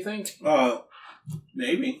that, do you think?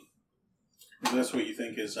 Maybe. If that's what you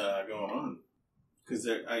think is going on. Because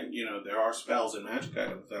there are spells and magic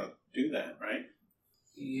items that do that, right?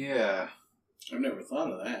 Yeah. I've never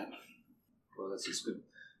thought of that. Well, this could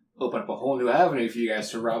open up a whole new avenue for you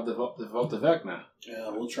guys to rob the Vault of Vecna. Yeah,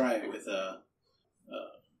 we'll try it with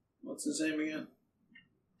what's his name again?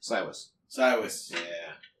 Siwas.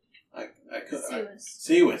 Yeah. I could.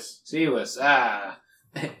 Siwas. Siwas. Ah.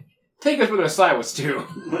 Take us with a Siwas too.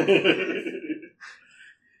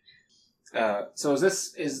 So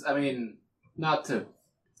not to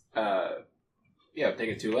take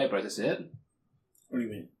it too late, but is this it? What do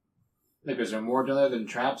you mean? Is there more to there than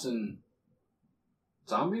traps and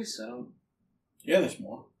zombies? Yeah, there's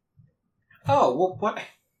more. Oh, well,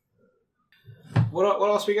 what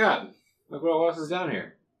else we got? What else is down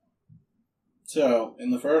here? So,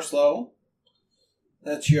 in the first level,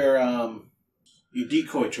 that's your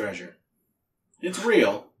decoy treasure. It's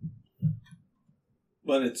real,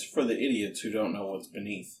 but it's for the idiots who don't know what's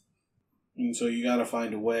beneath. And so you gotta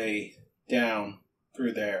find a way down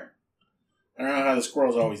through there. I don't know how the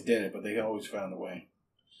squirrels always did it, but they always found a way.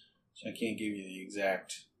 So I can't give you the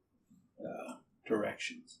exact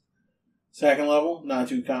directions. Second level, not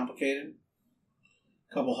too complicated.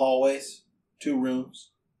 Couple hallways, 2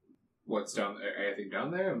 rooms. What's down there? Anything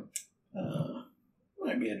down there?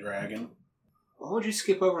 Might be a dragon. Why would you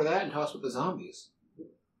skip over that and tell us about the zombies?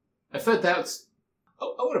 I thought that's... I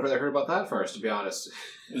would have rather heard about that first, to be honest.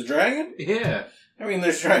 The dragon? Yeah. I mean,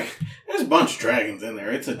 there's a bunch of dragons in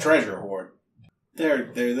there. It's a treasure hoard.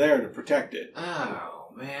 They're there to protect it.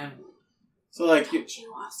 Oh, man. So, Don't you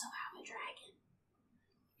also have a dragon?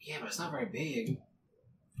 Yeah, but it's not very big.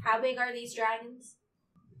 How big are these dragons?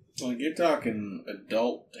 You're talking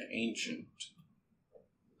adult to ancient.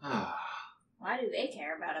 Why do they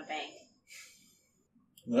care about a bank?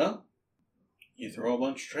 Well, you throw a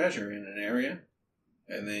bunch of treasure in an area,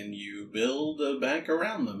 and then you build a bank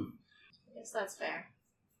around them. I guess that's fair.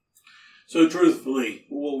 So truthfully,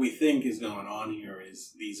 what we think is going on here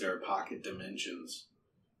is these are pocket dimensions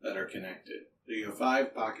that are connected. So you have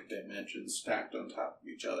 5 pocket dimensions stacked on top of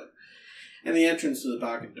each other. And the entrance to the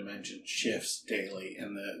pocket dimension shifts daily,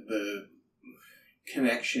 and the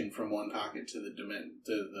connection from one pocket to the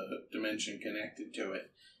dimension connected to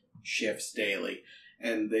it shifts daily.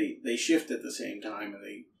 And they shift at the same time, and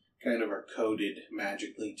they kind of are coded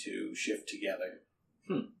magically to shift together.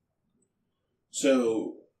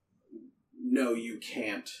 So, no, you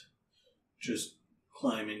can't just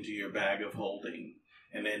climb into your bag of holding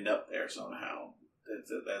and end up there somehow.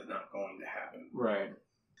 That's not going to happen. Right.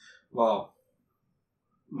 Well,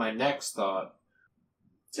 my next thought...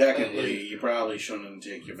 Secondly, you probably shouldn't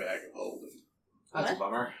take your bag of holding. That's a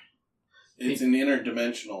bummer. It's an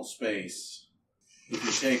interdimensional space. If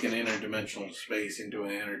you take an interdimensional space into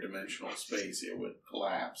an interdimensional space, it would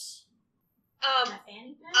collapse. My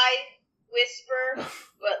fanny pack? I whisper,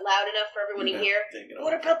 but loud enough for everyone to hear.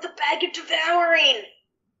 What What about the bag of devouring?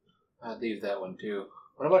 I'd leave that one, too.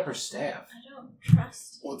 What about her staff? I don't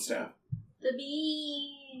trust What staff? the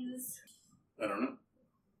bees. I don't know.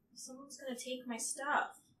 Someone's gonna take my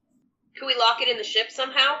stuff. Could we lock it in the ship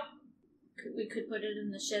somehow? We could put it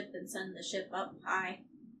in the ship and send the ship up high.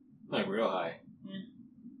 Real high. Yeah.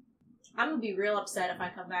 I'm gonna be real upset if I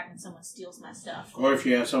come back and someone steals my stuff. Or if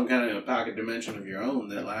you have some kind of pocket dimension of your own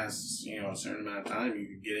that lasts, a certain amount of time, you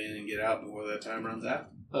can get in and get out before that time runs out.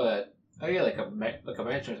 Like a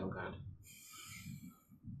mansion of some kind.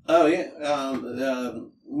 Oh, yeah.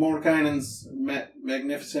 Mordenkainen's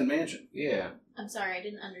magnificent mansion. Yeah. I'm sorry, I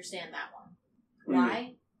didn't understand that one. What do you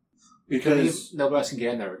Why? Because nobody else can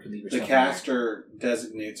get in there. We can leave the yourself caster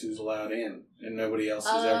designates who's allowed in, and nobody else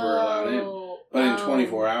is ever allowed in. But in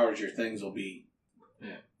 24 hours, your things will be...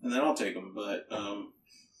 Yeah. And then I'll take them, but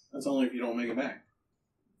that's only if you don't make it back.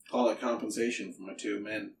 Call it compensation for my 2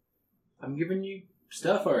 men. I'm giving you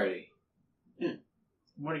stuff already. Yeah.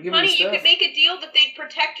 Honey, You could make a deal that they'd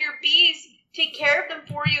protect your bees, take care of them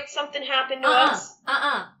for you if something happened to us.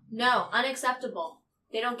 No, unacceptable.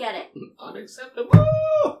 They don't get it.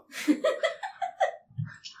 Unacceptable!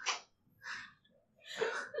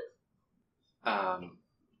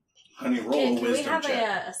 Honey, roll Can a we wisdom have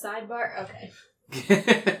check. a sidebar? Okay.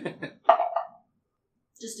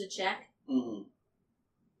 Just a check. Mm-hmm.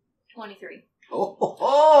 23.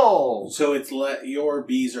 Oh! So it's your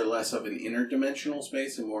bees are less of an interdimensional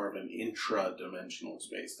space and more of an intra-dimensional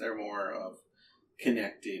space. They're more of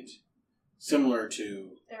connected, similar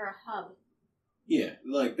to... They're a hub. Yeah,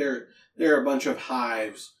 like they're a bunch of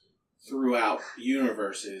hives throughout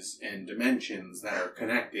universes and dimensions that are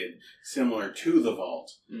connected, similar to the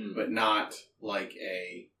vault, but not like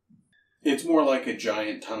a... It's more like a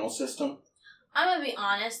giant tunnel system. I'm gonna be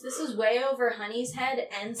honest, this is way over Honey's head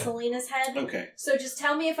and Selena's head. Okay. So just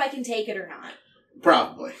tell me if I can take it or not.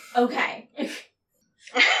 Probably. Okay.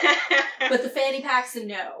 But the fanny pack's a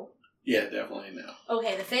no. Yeah, definitely no.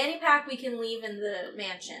 Okay, the fanny pack we can leave in the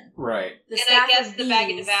mansion. Right. The And staff I guess of the bag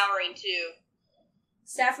of bees. devouring, too.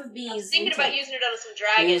 Staff of bees. I was thinking we about take. using it on some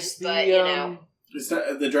dragons, Is the, but, you know. It's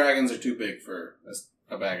not, the dragons are too big for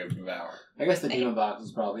a bag of devour. I guess the demon box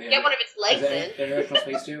is probably... Get one of its legs Is in. that interdimensional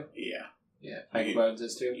space too? Yeah. Yeah. Pack buttons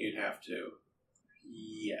is too? You'd have to.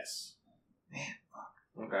 Yes.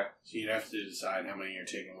 Okay. So you'd have to decide how many you're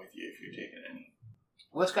taking with you if you're taking any.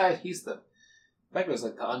 Well, this guy, he's the... Beck was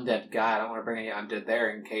like the undead guy. I don't want to bring any undead there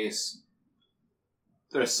in case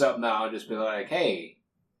there's something that I'll just be like, hey,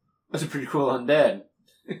 that's a pretty cool undead.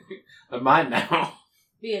 They're mine now.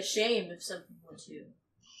 Be a shame if something were to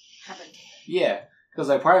happen. Yeah. Because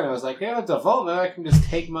like part of me was like, yeah, default, maybe I can just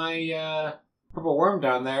take my purple worm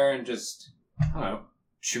down there and just, I don't know,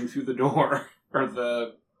 chew through the door or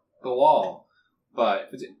the wall. But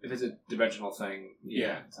if it's a dimensional thing,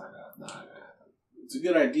 yeah, it's not gonna happen. It's a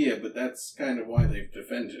good idea, but that's kind of why they've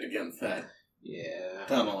defended against that. Yeah.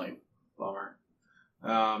 Tunneling. Bummer.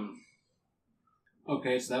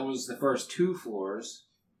 Okay, so that was the first 2 floors.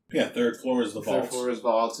 Yeah, third floor is the vaults. Third floor is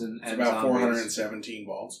vaults and It's about zombies. 417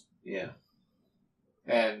 vaults. Yeah.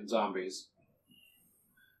 And zombies.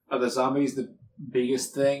 Are the zombies the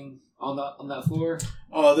biggest thing on that floor?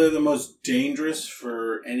 Oh, they're the most dangerous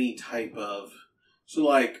for any type of... So,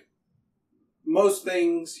 like, most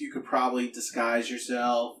things you could probably disguise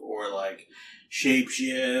yourself or, like,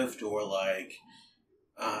 shapeshift or, like,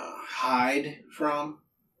 hide from.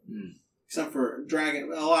 Except for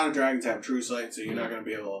dragon... A lot of dragons have true sight, so you're not going to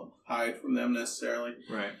be able to hide from them necessarily.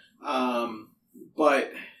 Right.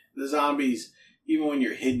 But the zombies, even when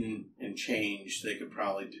you're hidden and changed, they could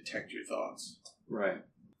probably detect your thoughts. Right.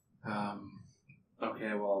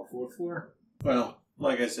 Okay, well, 4th floor? Well,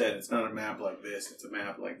 like I said, it's not a map like this, it's a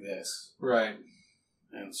map like this. Right.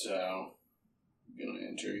 And so, I'm going to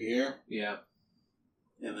enter here, Yeah.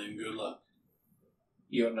 and then good luck.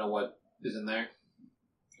 You don't know what is in there?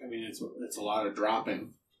 I mean, it's a lot of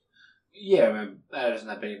dropping. Yeah, I mean, that isn't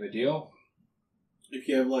that big of a deal. If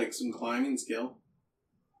you have, like, some climbing skill.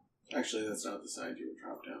 Actually, that's not the side you would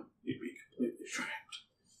drop down. You'd be completely trapped.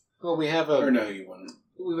 Well, we have Or no, you wouldn't.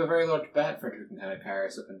 We have a very large bat friend who can kind of carry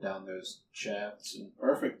us up and down those shafts. And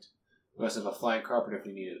Perfect. we also have a flying carpet if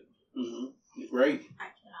we need it. Mm-hmm. Great. I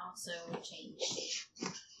can also change.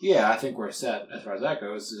 Yeah, I think we're set as far as that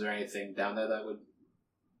goes. Is there anything down there that would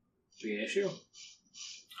be an issue?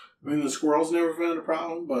 I mean, the squirrels never found a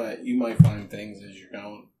problem, but you might find things as you're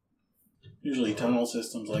going. Usually tunnel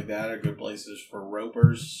systems like that are good places for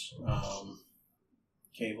ropers,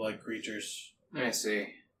 cave-like creatures. I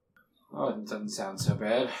see. Oh, it doesn't sound so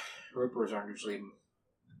bad. Ropers aren't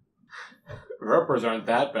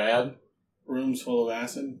that bad. Rooms full of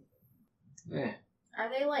acid. Eh. Are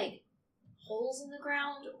they like holes in the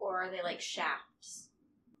ground or are they like shafts?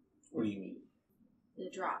 What do you mean? The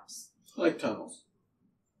drops. Like tunnels.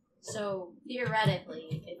 So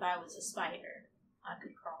theoretically, if I was a spider, I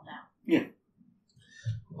could crawl down. Yeah.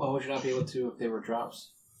 Why would you not be able to if they were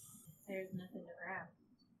drops? There's nothing to grab.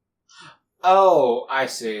 Oh, I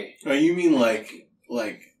see. Oh, you mean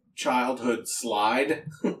like childhood slide?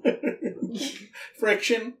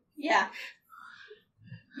 Friction? Yeah.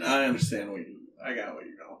 No, I understand I got what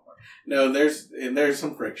you're going for. No, there's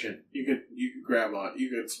some friction. You could grab on. You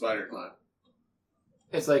could spider climb.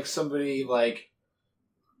 It's like somebody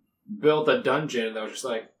built a dungeon and they were just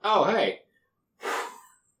like, oh, hey.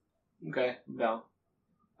 Okay, I'm down.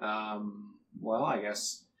 Well, I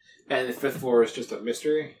guess. And the 5th floor is just a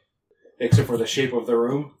mystery, except for the shape of the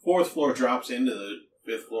room. 4th floor drops into the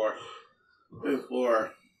 5th floor. 5th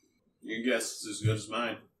floor, your guess is as good as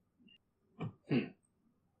mine.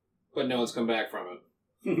 But no one's come back from it.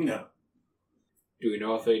 No. Do we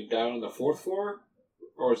know if they're down on the 4th floor?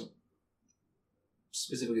 Or is it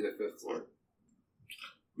specifically the 5th floor?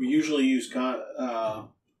 We usually use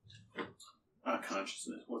not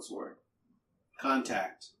consciousness. What's the word?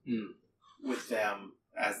 Contact with them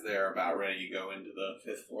as they're about ready to go into the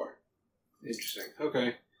 5th floor. Interesting.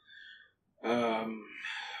 Okay. I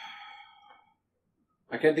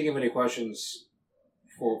can't think of any questions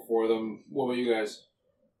for them. What about you guys?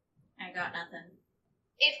 I got nothing.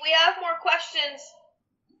 If we have more questions,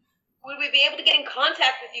 would we be able to get in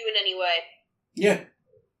contact with you in any way? Yeah.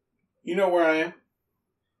 You know where I am.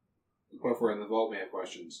 What if we're in the vault? We have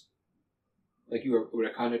questions. Like you would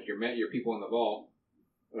have contacted your people in the vault.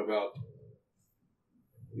 What about,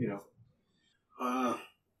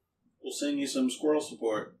 We'll send you some squirrel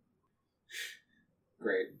support.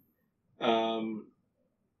 Great. Well,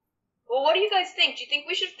 what do you guys think? Do you think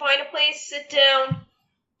we should find a place, sit down,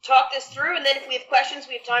 talk this through, and then if we have questions,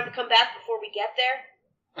 we have time to come back before we get there?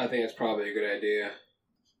 I think it's probably a good idea.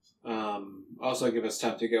 Also give us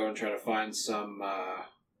time to go and try to find some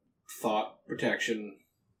thought protection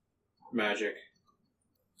magic.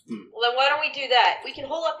 Well, then why don't we do that? We can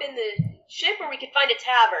hole up in the ship, or we can find a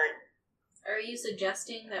tavern. Are you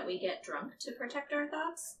suggesting that we get drunk to protect our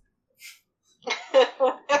thoughts?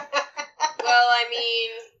 Well, I mean...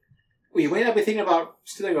 We might not be thinking about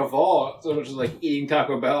stealing a vault, so much as like eating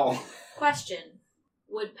Taco Bell. Question.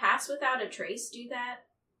 Would Pass Without a Trace do that?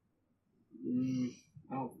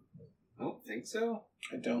 I don't think so.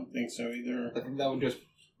 I don't think so either. I think that would just...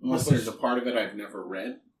 Unless there's a part of it I've never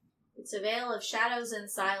read. It's a veil of shadows and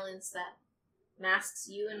silence that masks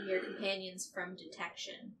you and your companions from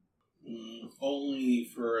detection. Only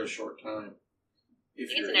for a short time.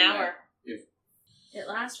 It's an hour. It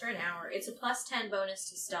lasts for an hour. It's a +10 bonus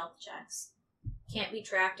to stealth checks. Can't be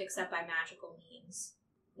tracked except by magical means.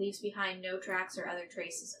 Leaves behind no tracks or other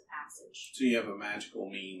traces of passage. So you have a magical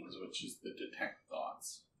means, which is the detect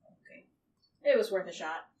thoughts. Okay. It was worth a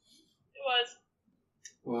shot. It was.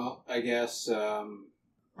 Well, I guess, do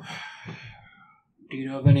you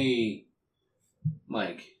know of any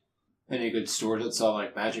good stores that sell,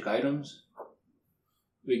 magic items?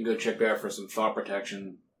 We can go check there for some thought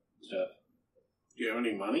protection stuff. Do you have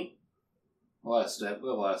any money? We have a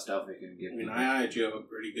lot of stuff we can give. I mean, I eyed you up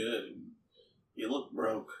pretty good. You look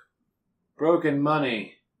broke. Broken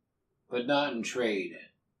money, but not in trade.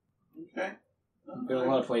 Okay. Been a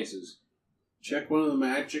lot of places. Check one of the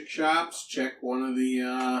magic shops. Check one of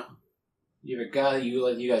the, You have a guy that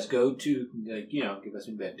you guys go to, give us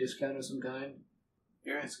maybe a discount of some kind?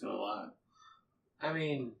 You're asking a lot. I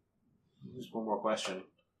mean, just one more question.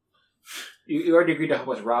 You already agreed to help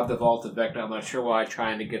us rob the vault of Vecna. I'm not sure why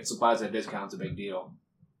trying to get supplies at a discount's a big deal.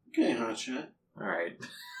 Okay, hotshot. Alright.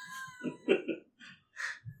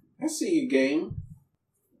 I see you game.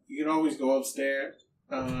 You can always go upstairs,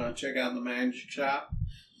 check out the magic shop.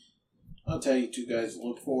 I'll tell you two guys to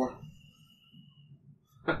look for.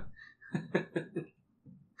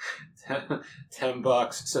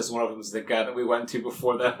 $10, says one of them's the guy that we went to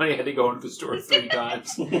before that when he had to go into the store 3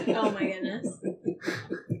 times. Oh my goodness.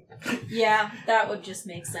 Yeah, that would just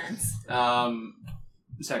make sense.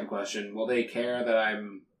 Second question. Will they care that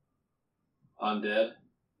I'm undead?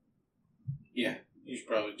 Yeah, you should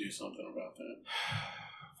probably do something about that.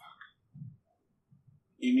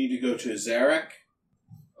 You need to go to Zarek.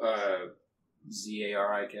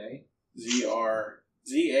 Z-A-R-I-K? Z-A-R-A-K.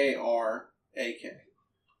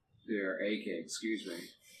 Z-A-R-A-K, excuse me.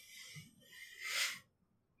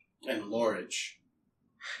 And Lorage.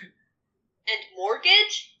 And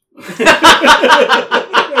mortgage?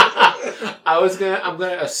 I'm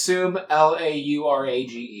gonna assume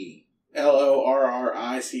L-A-U-R-A-G-E.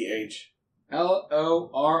 L-O-R-R-I-C-H.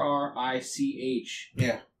 L-O-R-R-I-C-H.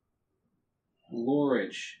 Yeah.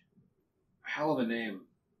 Lorage. Hell of a name.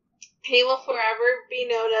 He will forever be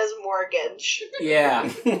known as mortgage. Yeah.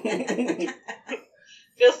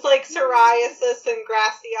 Just like psoriasis and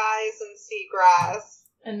grassy eyes and seagrass.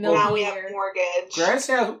 And now we have mortgage.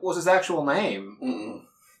 Grassy Eyes was his actual name. Mm-mm.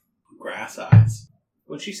 Grass eyes.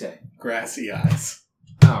 What'd she say? Grassy eyes.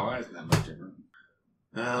 Oh, that isn't that much different.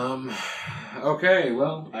 Okay,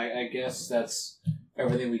 well, I guess that's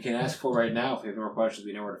everything we can ask for right now. If you have more questions,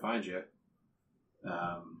 we know where to find you.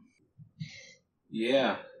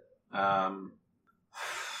 Yeah. I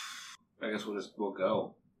guess we'll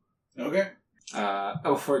go. Okay.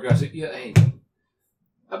 Before we go, yeah, hey,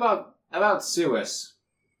 about Suis.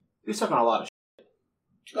 He was talking a lot of shit.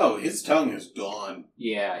 Oh, his tongue is gone.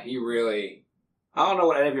 Yeah, he really... I don't know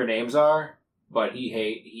what any of your names are, but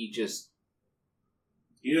he just...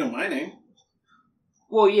 You know my name.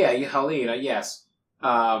 Well, yeah, Helene, yes.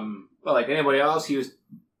 But like anybody else, he was...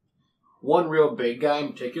 One real big guy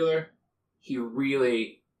in particular, he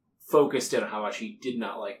really focused in on how much he did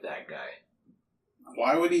not like that guy.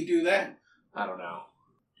 Why would he do that? I don't know.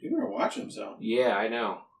 He better watch himself. Yeah, I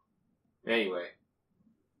know. Anyway,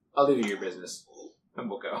 I'll leave you your business, and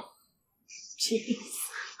we'll go. Jeez.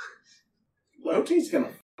 Floaty's gonna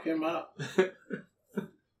fuck him up.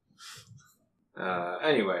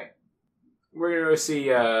 Anyway, we're gonna go see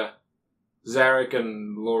Zarek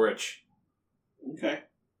and Lorich. Okay.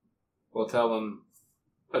 We'll tell them.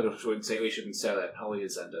 I wouldn't say we shouldn't say that Helene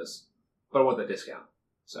sent us, but I want the discount.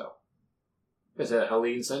 So, is that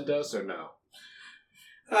Helene sent us or no?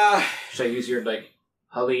 Should I use your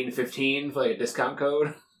Helene 15 for a discount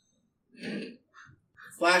code?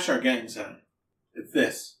 Flash our gang sign. It's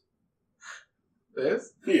this.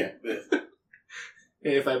 This? Yeah, this. And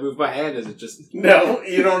if I move my hand, is it just... No,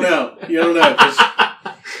 you don't know. You don't know. 'Cause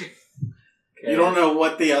Okay. you don't know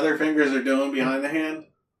what the other fingers are doing behind the hand.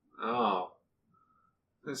 Oh.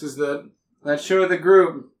 This is the... Let's show the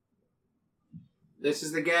group. This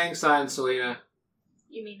is the gang sign, Selena.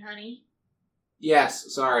 You mean honey?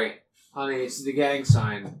 Yes, sorry. Honey, this is the gang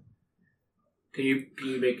sign. Can you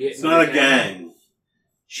make it... It's not a gang.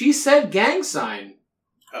 She said gang sign.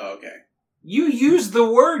 Oh, okay. You used the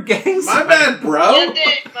word gang sign. My bad, bro. You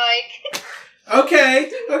did, Mike. Okay,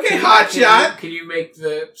 hotshot. Can you make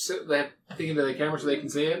that thing into the camera so they can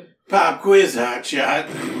see it? Pop quiz, hotshot.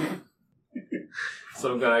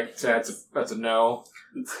 So I'm gonna say that's a no.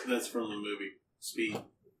 That's from the movie Speed.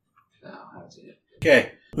 No, I haven't seen it.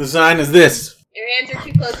 Okay, the sign is this. Your hands are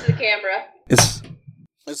too close to the camera.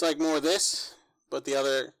 It's like more this, but the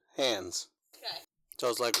other hands. Okay. So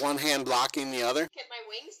it's like one hand blocking the other. Can my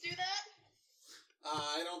wings do that?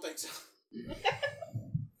 I don't think so.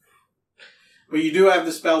 But you do have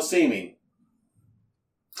the spell seeming.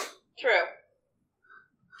 True.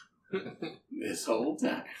 This whole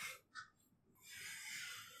time.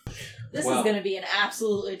 This Well- is going to be an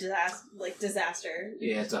absolutely disaster.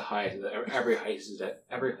 Yeah, it's a heist. Every place is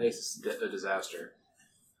a disaster.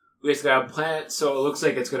 We just gotta plan it so it looks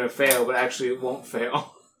like it's gonna fail, but actually it won't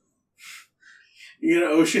fail. You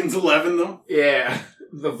gonna Ocean's 11 them? Yeah,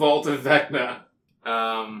 the Vault of Vecna.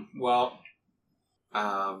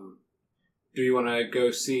 Do you want to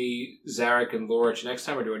go see Zarek and Lorich next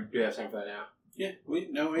time, or do you have time for that now? Yeah, we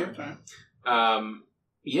have time.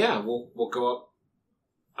 Yeah, we'll go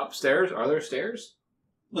upstairs. Are there stairs?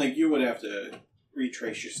 Like, you would have to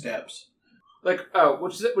retrace your steps. Like,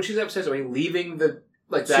 which is upstairs? Are we leaving the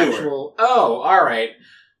the Sewer. actual? Oh, all right.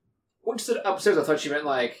 When she said upstairs, I thought she meant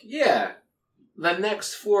the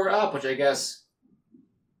next floor up, which I guess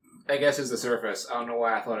is the surface. I don't know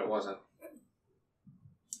why I thought it wasn't.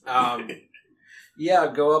 Yeah,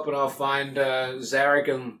 I'll go up and I'll find Zarek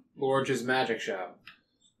and Lorge's magic shop.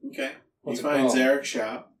 Okay. What's you it find called? Zarek's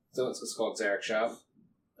shop. So it's called Zarek shop.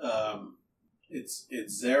 It's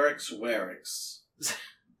Zarek's Werix.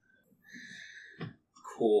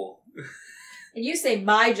 Cool. And you say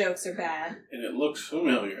my jokes are bad. And it looks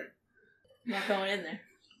familiar. I'm not going in there.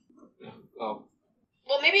 Oh,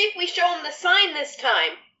 Well, maybe if we show them the sign this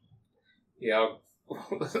time. yeah.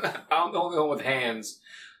 I'm the only one with hands,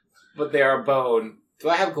 but they are bone. Do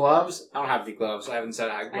I have gloves? I don't have any gloves. I haven't said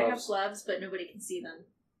I have gloves. I have gloves, but nobody can see them.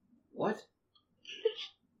 What?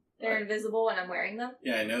 They're invisible when I'm wearing them.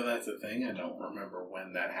 Yeah, I know that's a thing. I don't remember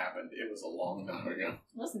when that happened. It was a long time ago.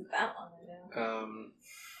 It wasn't that long ago.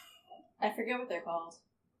 I forget what they're called.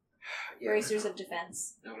 Yeah. Bracers of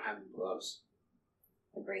defense. I don't have any gloves.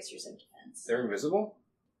 The bracers of defense. They're invisible?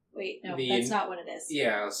 Wait, no, The that's not what it is.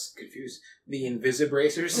 Yeah, I was confused. The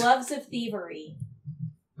Invisibracers? Gloves of thievery.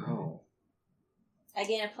 Oh. I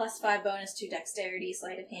gain a +5 bonus to dexterity,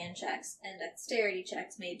 sleight of hand checks, and dexterity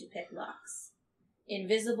checks made to pick locks.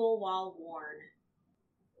 Invisible while worn.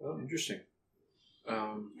 Oh, interesting.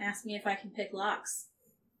 Ask me if I can pick locks.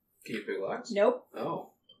 Can you pick locks? Nope. Oh.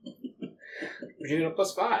 But you get a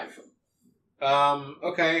 +5.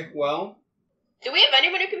 Okay, well. Do we have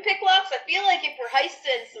anyone who can pick locks? I feel like if we're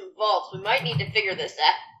heisting some vaults, we might need to figure this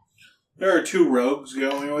out. There are 2 rogues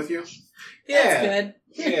going with you. Yeah. That's good.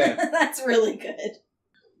 Yeah. That's really good.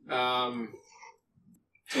 So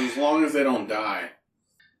as long as they don't die.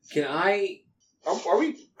 Can I... Are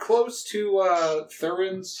we close to,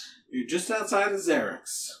 Thurin's? You're just outside of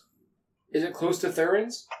Zarek's. Is it close to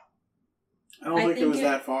Thurin's? I don't think it was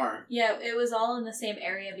that far. Yeah, it was all in the same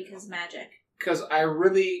area because magic. Because I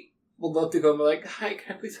really would love to go and be like, hi,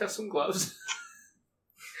 can I please have some gloves?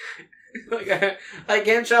 I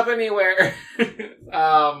can't shop anywhere.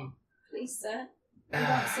 Please, sir. You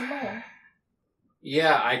want some more?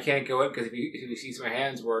 Yeah, I can't go in because if he sees my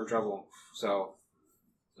hands, we're in trouble. So,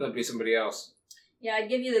 that'd be somebody else. Yeah, I'd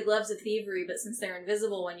give you the gloves of thievery, but since they're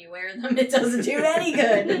invisible when you wear them, it doesn't do any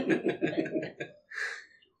good.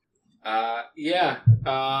 Yeah.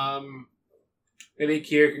 Maybe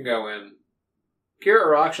Kier can go in. Kier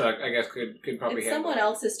or Rakshak, I guess, could probably It's handle someone it.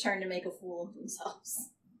 else's turn to make a fool of themselves.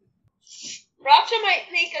 Racha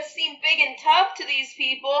might make us seem big and tough to these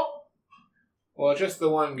people. Well, just the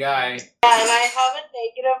one guy. Yeah, and I have a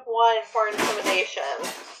 -1 for intimidation.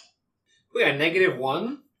 We got a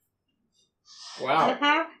 -1? Wow.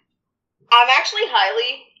 Mm-hmm. I'm actually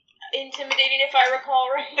highly intimidating, if I recall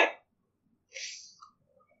right.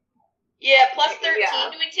 Yeah, plus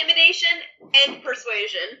 13 to intimidation and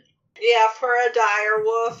persuasion. Yeah, for a dire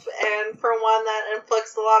wolf and for one that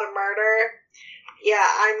inflicts a lot of murder. Yeah,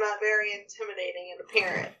 I'm not very intimidating in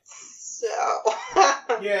appearance, so...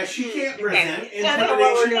 Yeah, she can't present So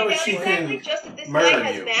no, intimidation, but she exactly can just that this murder guy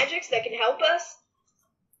has you. magics that can help us.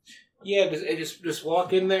 Yeah, just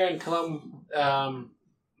walk in there and tell them,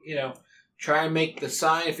 try and make the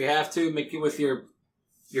sign if you have to. Make it with your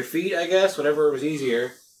feet, I guess, whatever was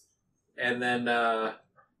easier. And then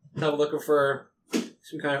tell them looking for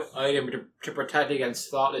some kind of item to protect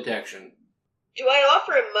against thought detection. Do I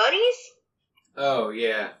offer him monies? Oh,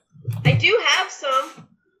 yeah. I do have some.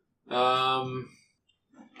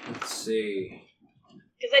 Let's see.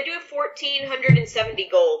 Because I do have 1,470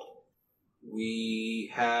 gold. We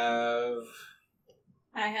have...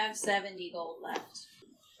 I have 70 gold left.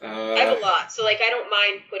 I have a lot, so I don't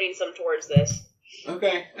mind putting some towards this.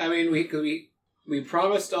 Okay, I mean, we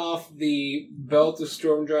promised off the Belt of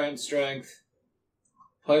Storm Giant Strength,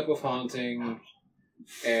 Pipe of Haunting,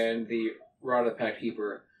 and the Rod of Pack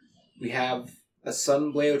Keeper. We have a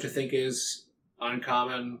Sunblade, which I think is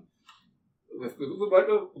uncommon, with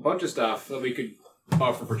a bunch of stuff that we could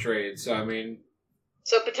offer for trade. So, I mean...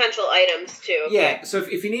 So potential items, too. Okay. Yeah, so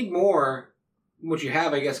if you need more, what you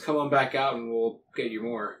have, I guess, come on back out and we'll get you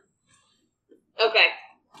more. Okay.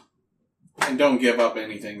 And don't give up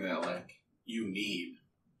anything that, you need.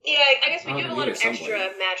 Yeah, I guess we do have a lot of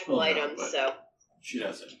extra magical items, so... She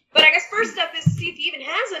doesn't. But I guess first step is to see if he even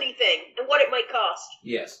has anything, and what it might cost.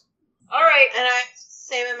 Yes. Alright. And I have the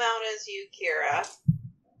same amount as you, Kira.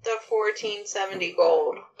 The 1,470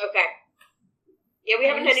 gold. Okay. Yeah, we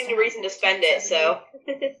haven't had any reason to spend it, so...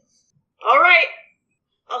 Alright.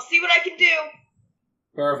 I'll see what I can do.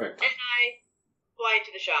 Perfect. And I fly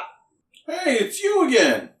into the shop. Hey, it's you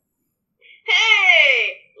again!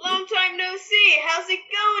 Hey! Long time no see. How's it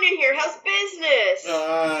going in here? How's business?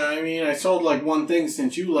 I sold one thing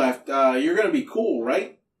since you left. You're gonna be cool,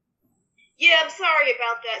 right? Yeah, I'm sorry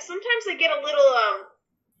about that. Sometimes I get a little,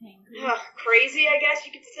 crazy, I guess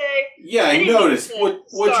you could say. Yeah, I noticed. What'd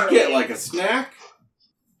you get, a snack?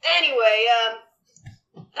 Anyway,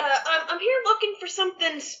 I'm here looking for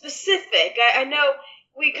something specific. I know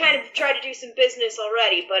we kind of tried to do some business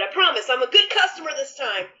already, but I promise I'm a good customer this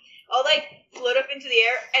time. I'll, float up into the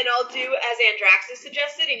air, and I'll do as Andraxus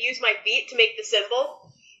suggested and use my feet to make the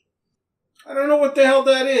symbol. I don't know what the hell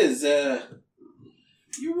that is.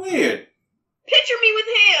 You're weird. Picture me with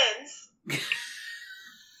hands.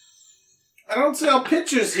 I don't sell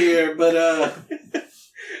pictures here, but,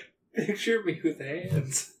 Picture me with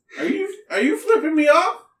hands. Are you flipping me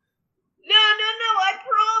off? No, I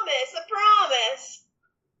promise.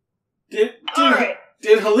 Did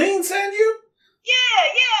Did Helene send you?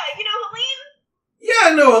 Yeah, you know Helene? Yeah,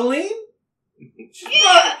 I know Helene.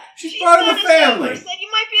 She's part of the family. Said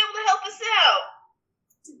you might be able to help us out.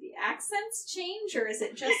 Did the accents change, or is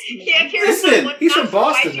it just me? Yeah, Listen, he's from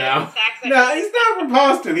Boston now. No, he's not from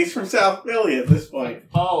Boston. He's from South Philly at this point.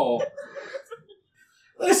 Oh.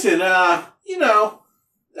 Listen, that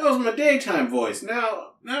was my daytime voice.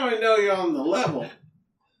 Now I know you're on the level.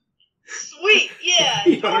 Sweet, yeah,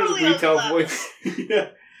 You totally heard his retail on the level. voice. Yeah,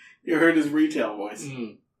 you heard his retail voice.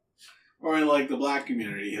 Mm. Or in the black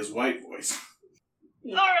community, his white voice.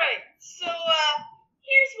 Alright, so,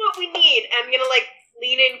 here's what we need. I'm gonna,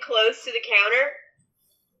 lean in close to the counter.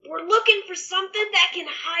 We're looking for something that can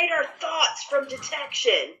hide our thoughts from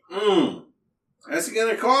detection. That's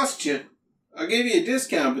gonna cost you. I'll give you a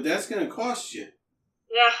discount, but that's gonna cost you.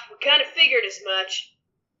 We kind of figured as much.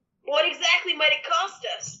 What exactly might it cost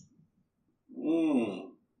us?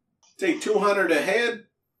 Take 200 a head.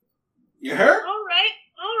 You hurt?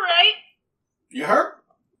 Alright. You hurt?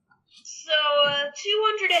 So,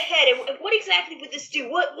 200 a head, and what exactly would this do?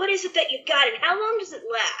 What is it that you got, and how long does it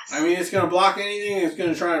last? It's gonna block anything, and it's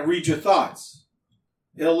gonna try and read your thoughts.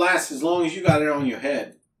 It'll last as long as you got it on your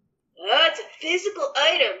head. It's a physical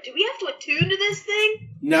item. Do we have to attune to this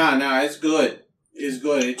thing? Nah, it's good. It's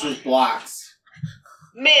good. It just blocks.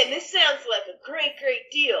 Man, this sounds like a great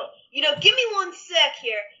deal. Give me one sec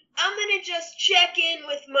here. I'm gonna just check in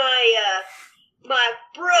with my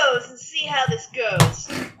bros and see how this goes.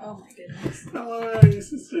 Oh my goodness. Oh,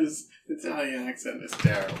 his Italian accent is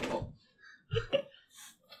terrible.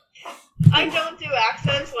 I don't do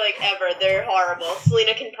accents ever. They're horrible.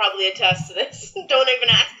 Selena can probably attest to this. Don't even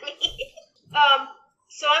ask me.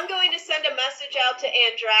 So I'm going to send a message out to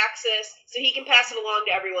Andraxus so he can pass it along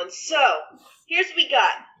to everyone. So, here's what we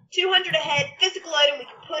got. 200 a head, physical item we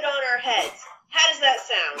can put on our heads. How does that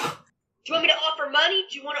sound? Do you want me to offer money?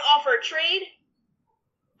 Do you want to offer a trade?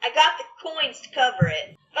 I got the coins to cover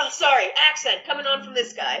it. Oh, sorry, accent coming on from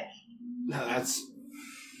this guy. No, that's...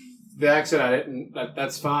 The accent, I didn't...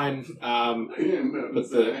 That's fine. But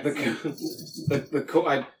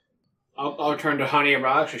I'll turn to Honey and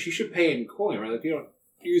Rock. She should pay in coin, right? If you don't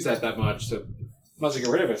use that much, so must get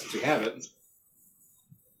rid of it since we have it.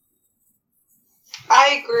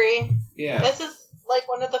 I agree. Yeah. This is like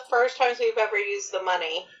one of the first times we've ever used the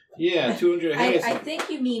money. Yeah, 200 head. I think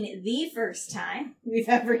you mean the first time we've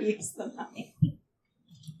ever used the money.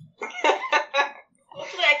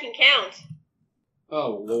 Hopefully I can count.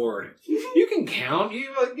 Oh, Lord. You can count.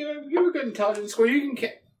 You have a good intelligence score. You can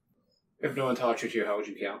count. If no one taught you to, how would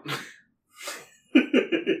you count?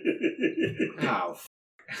 Oh,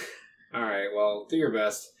 Alright, well, do your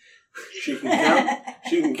best. She can count.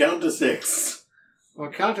 She can count to 6.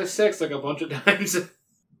 Well, count to 6 like a bunch of times.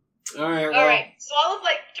 Alright, well. Alright, so I'll have,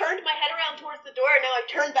 turned my head around towards the door, and now I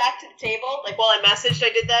turned back to the table. While I messaged, I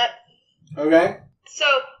did that. Okay. So,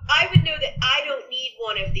 I would know that I don't need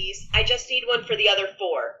one of these. I just need one for the other 4.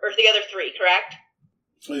 Or the other 3, correct?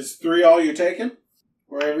 Is 3 all you're taking?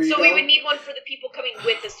 Wherever you So go? we would need one for the people coming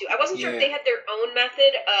with us, too. I wasn't sure if they had their own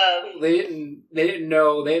method of... They didn't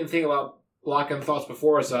know, they didn't think about blocking thoughts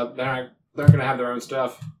before us up. They're going to have their own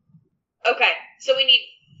stuff. Okay, so we need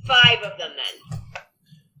 5 of them, then.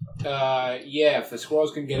 Yeah, if the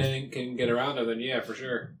squirrels can get in, can get around there, then yeah, for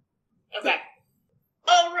sure. Okay.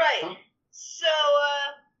 Alright. Huh? So,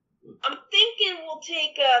 I'm thinking we'll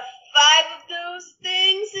take 5 of those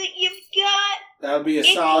things that you've got. That'll be a If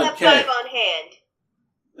you solid have K. 5 on hand.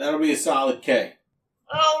 That'll be a solid K.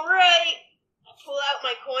 Alright. I'll pull out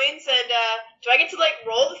my coins and, do I get to,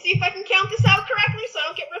 roll to see if I can count this out correctly so I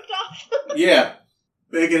don't get ripped off? Yeah.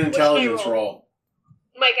 Make an What should I intelligence roll? roll.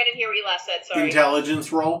 Mike, I didn't hear what you last said, sorry.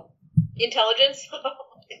 Intelligence roll. Intelligence?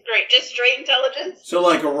 Great, just straight intelligence? So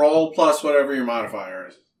a roll plus whatever your modifier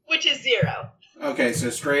is. Which is 0. Okay, so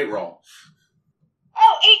straight roll.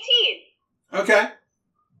 Oh, 18! Okay.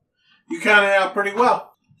 You counted it out pretty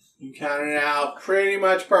well. You counted it out pretty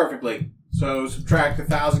much perfectly. So subtract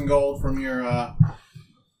 1,000 gold from your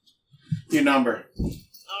number.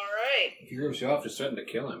 Alright. If you show off, just threaten to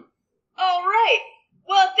kill him. Alright.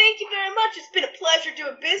 Well, thank you very much. It's been a pleasure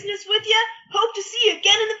doing business with you. Hope to see you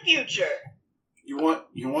again in the future. You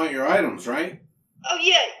want your items, right? Oh,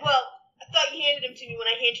 yeah. Well, I thought you handed them to me when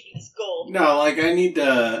I handed you this gold. No, I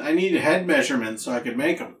need head measurements so I could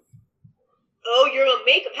make them. Oh, you're gonna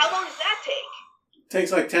make them. How long does that take?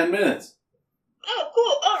 Takes 10 minutes. Oh,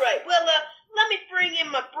 cool. Alright. Well, let me bring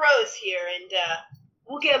in my bros here, and,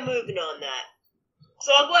 we'll get moving on that.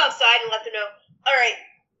 So I'll go outside and let them know. Alright.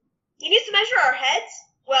 You need to measure our heads?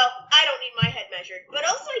 Well, I don't need my head measured. But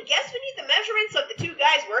also, I guess we need the measurements of the 2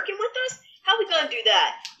 guys working with us. How are we going to do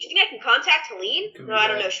that? Do you think I can contact Helene? No, I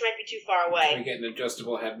don't know. She might be too far Can we away. get an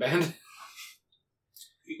adjustable headband?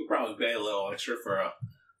 You could probably pay a little extra for a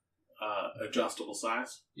adjustable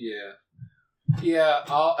size. Yeah. Yeah,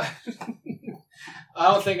 I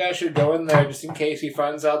don't think I should go in there just in case he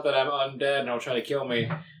finds out that I'm undead and he'll try to kill me.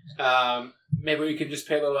 Maybe we could just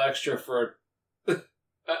pay a little extra for an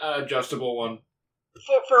adjustable one.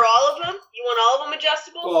 For all of them? You want all of them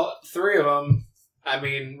adjustable? Well, 3 of them. I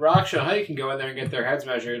mean, Raksha and Honey can go in there and get their heads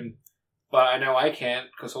measured, but I know I can't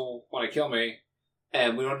because he'll want to kill me,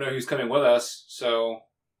 and we don't know who's coming with us, so...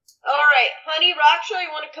 Alright, Honey, Raksha, you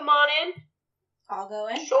want to come on in? I'll go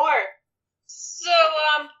in. Sure. So,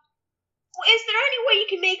 is there any way you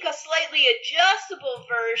can make a slightly adjustable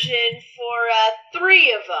version for,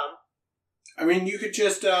 3 of them? I mean, you could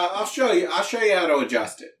just, I'll show you how to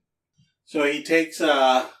adjust it. So he takes,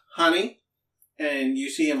 Honey, and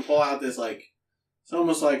you see him pull out this, it's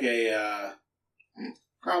almost like a,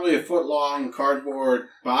 probably a foot long cardboard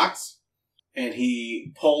box, and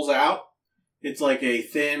he pulls out. It's like a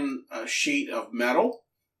thin sheet of metal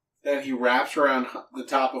that he wraps around the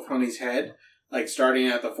top of Honey's head, starting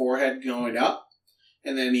at the forehead going up,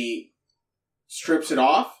 and then he strips it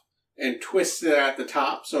off and twists it at the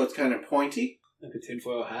top so it's kind of pointy. Like a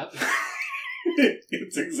tinfoil hat?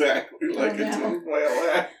 It's exactly like a tinfoil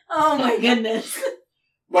hat. Oh my goodness.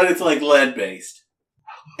 But it's lead based.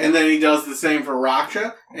 And then he does the same for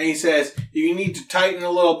Raksha, and he says, you need to tighten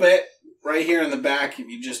a little bit right here in the back. If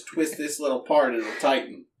you just twist this little part, it'll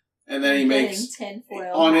tighten. And then he makes,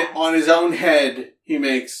 on his own head, he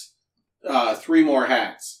makes 3 more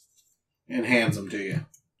hats and hands them to you.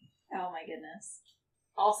 Oh my goodness.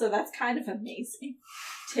 Also, that's kind of amazing.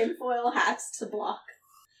 tinfoil hats to block.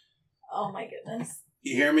 Oh my goodness.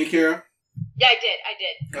 You hear me, Kira? Yeah, I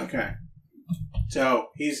did. Okay. So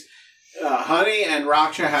he's Honey and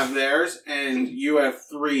Raksha have theirs, and you have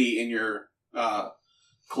 3 in your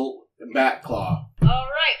bat claw. All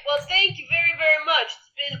right. Well, thank you very, very much.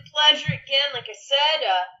 It's been a pleasure again. Like I said,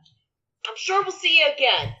 I'm sure we'll see you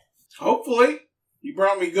again. Hopefully, you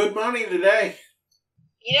brought me good money today.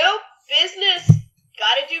 You know, business.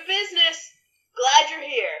 Gotta do business. Glad you're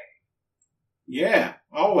here. Yeah,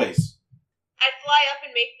 always. I fly up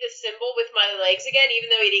and make this symbol with my legs again, even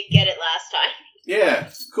though he didn't get it last time. Yeah,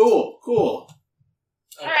 cool. All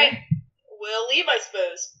right. We'll leave, I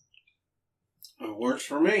suppose. It works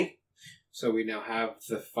for me. So we now have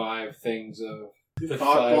the 5 things of the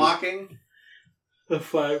Thought blocking. The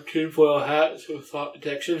 5 tinfoil hats with thought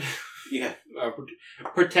detection. Yeah.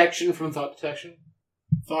 Protection from thought detection.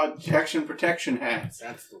 Thought detection protection hats.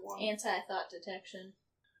 That's the one. Anti-thought detection.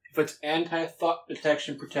 If it's anti-thought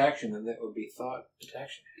detection protection, then that would be thought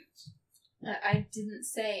detection hats. I didn't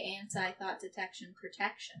say anti-thought detection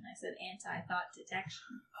protection. I said anti-thought detection.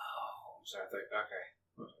 Oh, I'm sorry. Okay.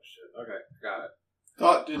 Oh, shit. Okay, got it.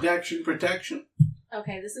 Thought detection protection.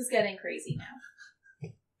 Okay, this is getting crazy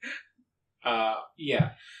now.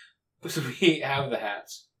 Yeah. So we have the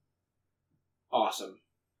hats. Awesome.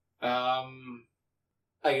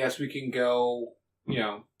 I guess we can go,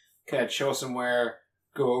 kind of chill somewhere,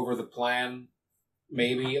 go over the plan.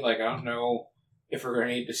 Maybe, I don't know if we're going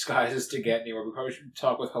to need disguises to get anywhere. We probably should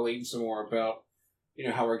talk with Helene some more about,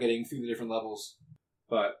 how we're getting through the different levels.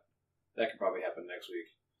 But that could probably happen next week.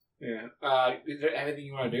 Yeah. Is there anything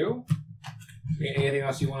you want to do? Anything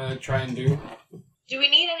else you want to try and do? Do we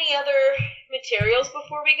need any other materials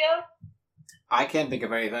before we go? I can't think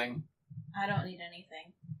of anything. I don't need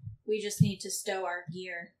anything. We just need to stow our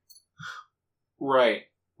gear. Right.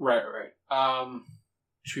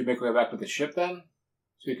 Should we make our way back to the ship then?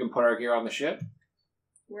 So we can put our gear on the ship?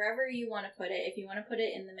 Wherever you want to put it. If you want to put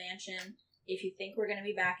it in the mansion, if you think we're going to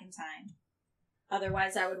be back in time.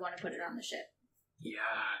 Otherwise, I would want to put it on the ship. Yeah,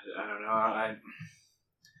 I don't know.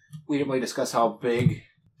 We didn't really discuss how big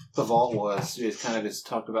the vault was. We just kind of just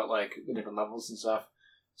talked about, the different levels and stuff.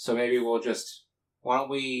 So maybe we'll just... Why don't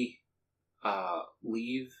we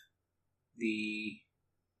leave the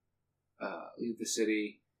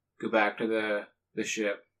city, go back to the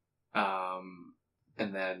ship,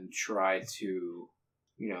 and then try to,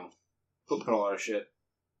 put all our shit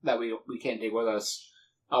that we can't take with us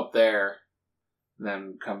up there, and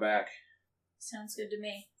then come back. Sounds good to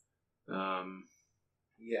me.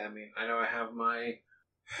 Yeah, I know I have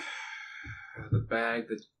the bag,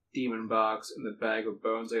 the demon box, and the bag of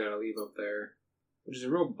bones I gotta leave up there, which is a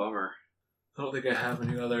real bummer. I don't think I have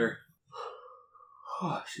any other...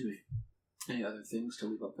 any other things to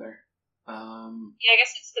leave up there. Yeah, I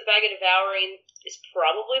guess it's the bag of devouring is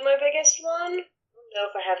probably my biggest one. I don't know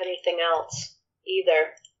if I have anything else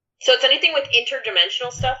either. So it's anything with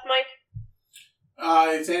interdimensional stuff, Mike?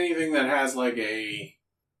 It's anything that has a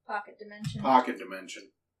Pocket dimension. pocket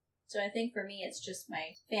dimension. So I think for me, it's just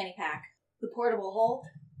my fanny pack. The portable Hulk.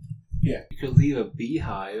 You could leave a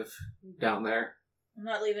beehive down there. I'm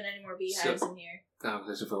not leaving any more beehives in here.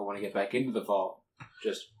 Because if I want to get back into the vault,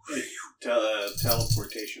 just...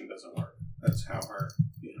 Teleportation doesn't work. That's how her,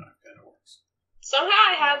 kind of works. Somehow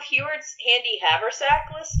I have Heward's handy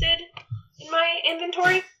haversack listed in my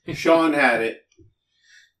inventory. Sean had it.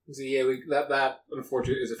 So yeah, that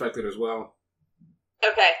unfortunately is affected as well.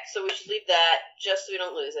 Okay, so we should leave that just so we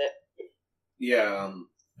don't lose it. Yeah,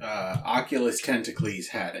 Oculus Tentacles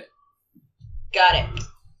had it. Got it.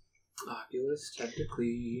 Oculus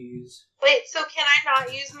Tentacles. Wait, so can I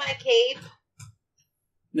not use my cape?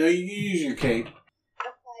 No, you can use your cape.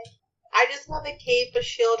 Okay. I just have a cape, a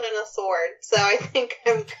shield, and a sword, so I think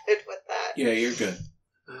I'm good with that. Yeah, you're good.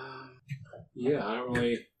 I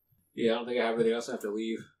don't think I have anything else I have to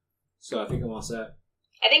leave. So I think I'm all set.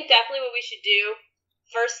 I think definitely what we should do,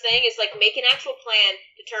 first thing, is make an actual plan,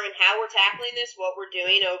 determine how we're tackling this, what we're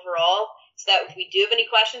doing overall, so that if we do have any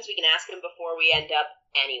questions, we can ask them before we end up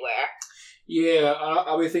anywhere. Yeah,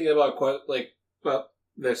 I'll be thinking about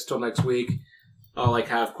this till next week. I'll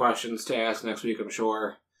have questions to ask next week, I'm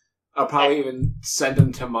sure. I'll probably even send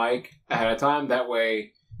them to Mike ahead of time. That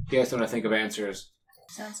way, he has time to think of answers.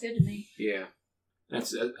 Sounds good to me. Yeah.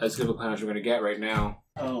 That's as good of a plan as we're going to get right now.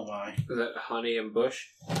 Oh my. Is that honey and bush?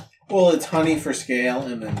 Well, it's honey for scale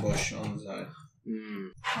and then bush on the side.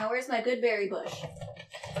 Now where's my good berry bush?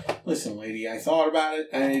 Listen, lady, I thought about it.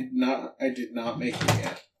 I did not make it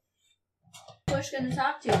yet. Bush gonna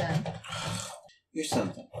talk to you then? You're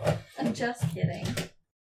something. I'm just kidding.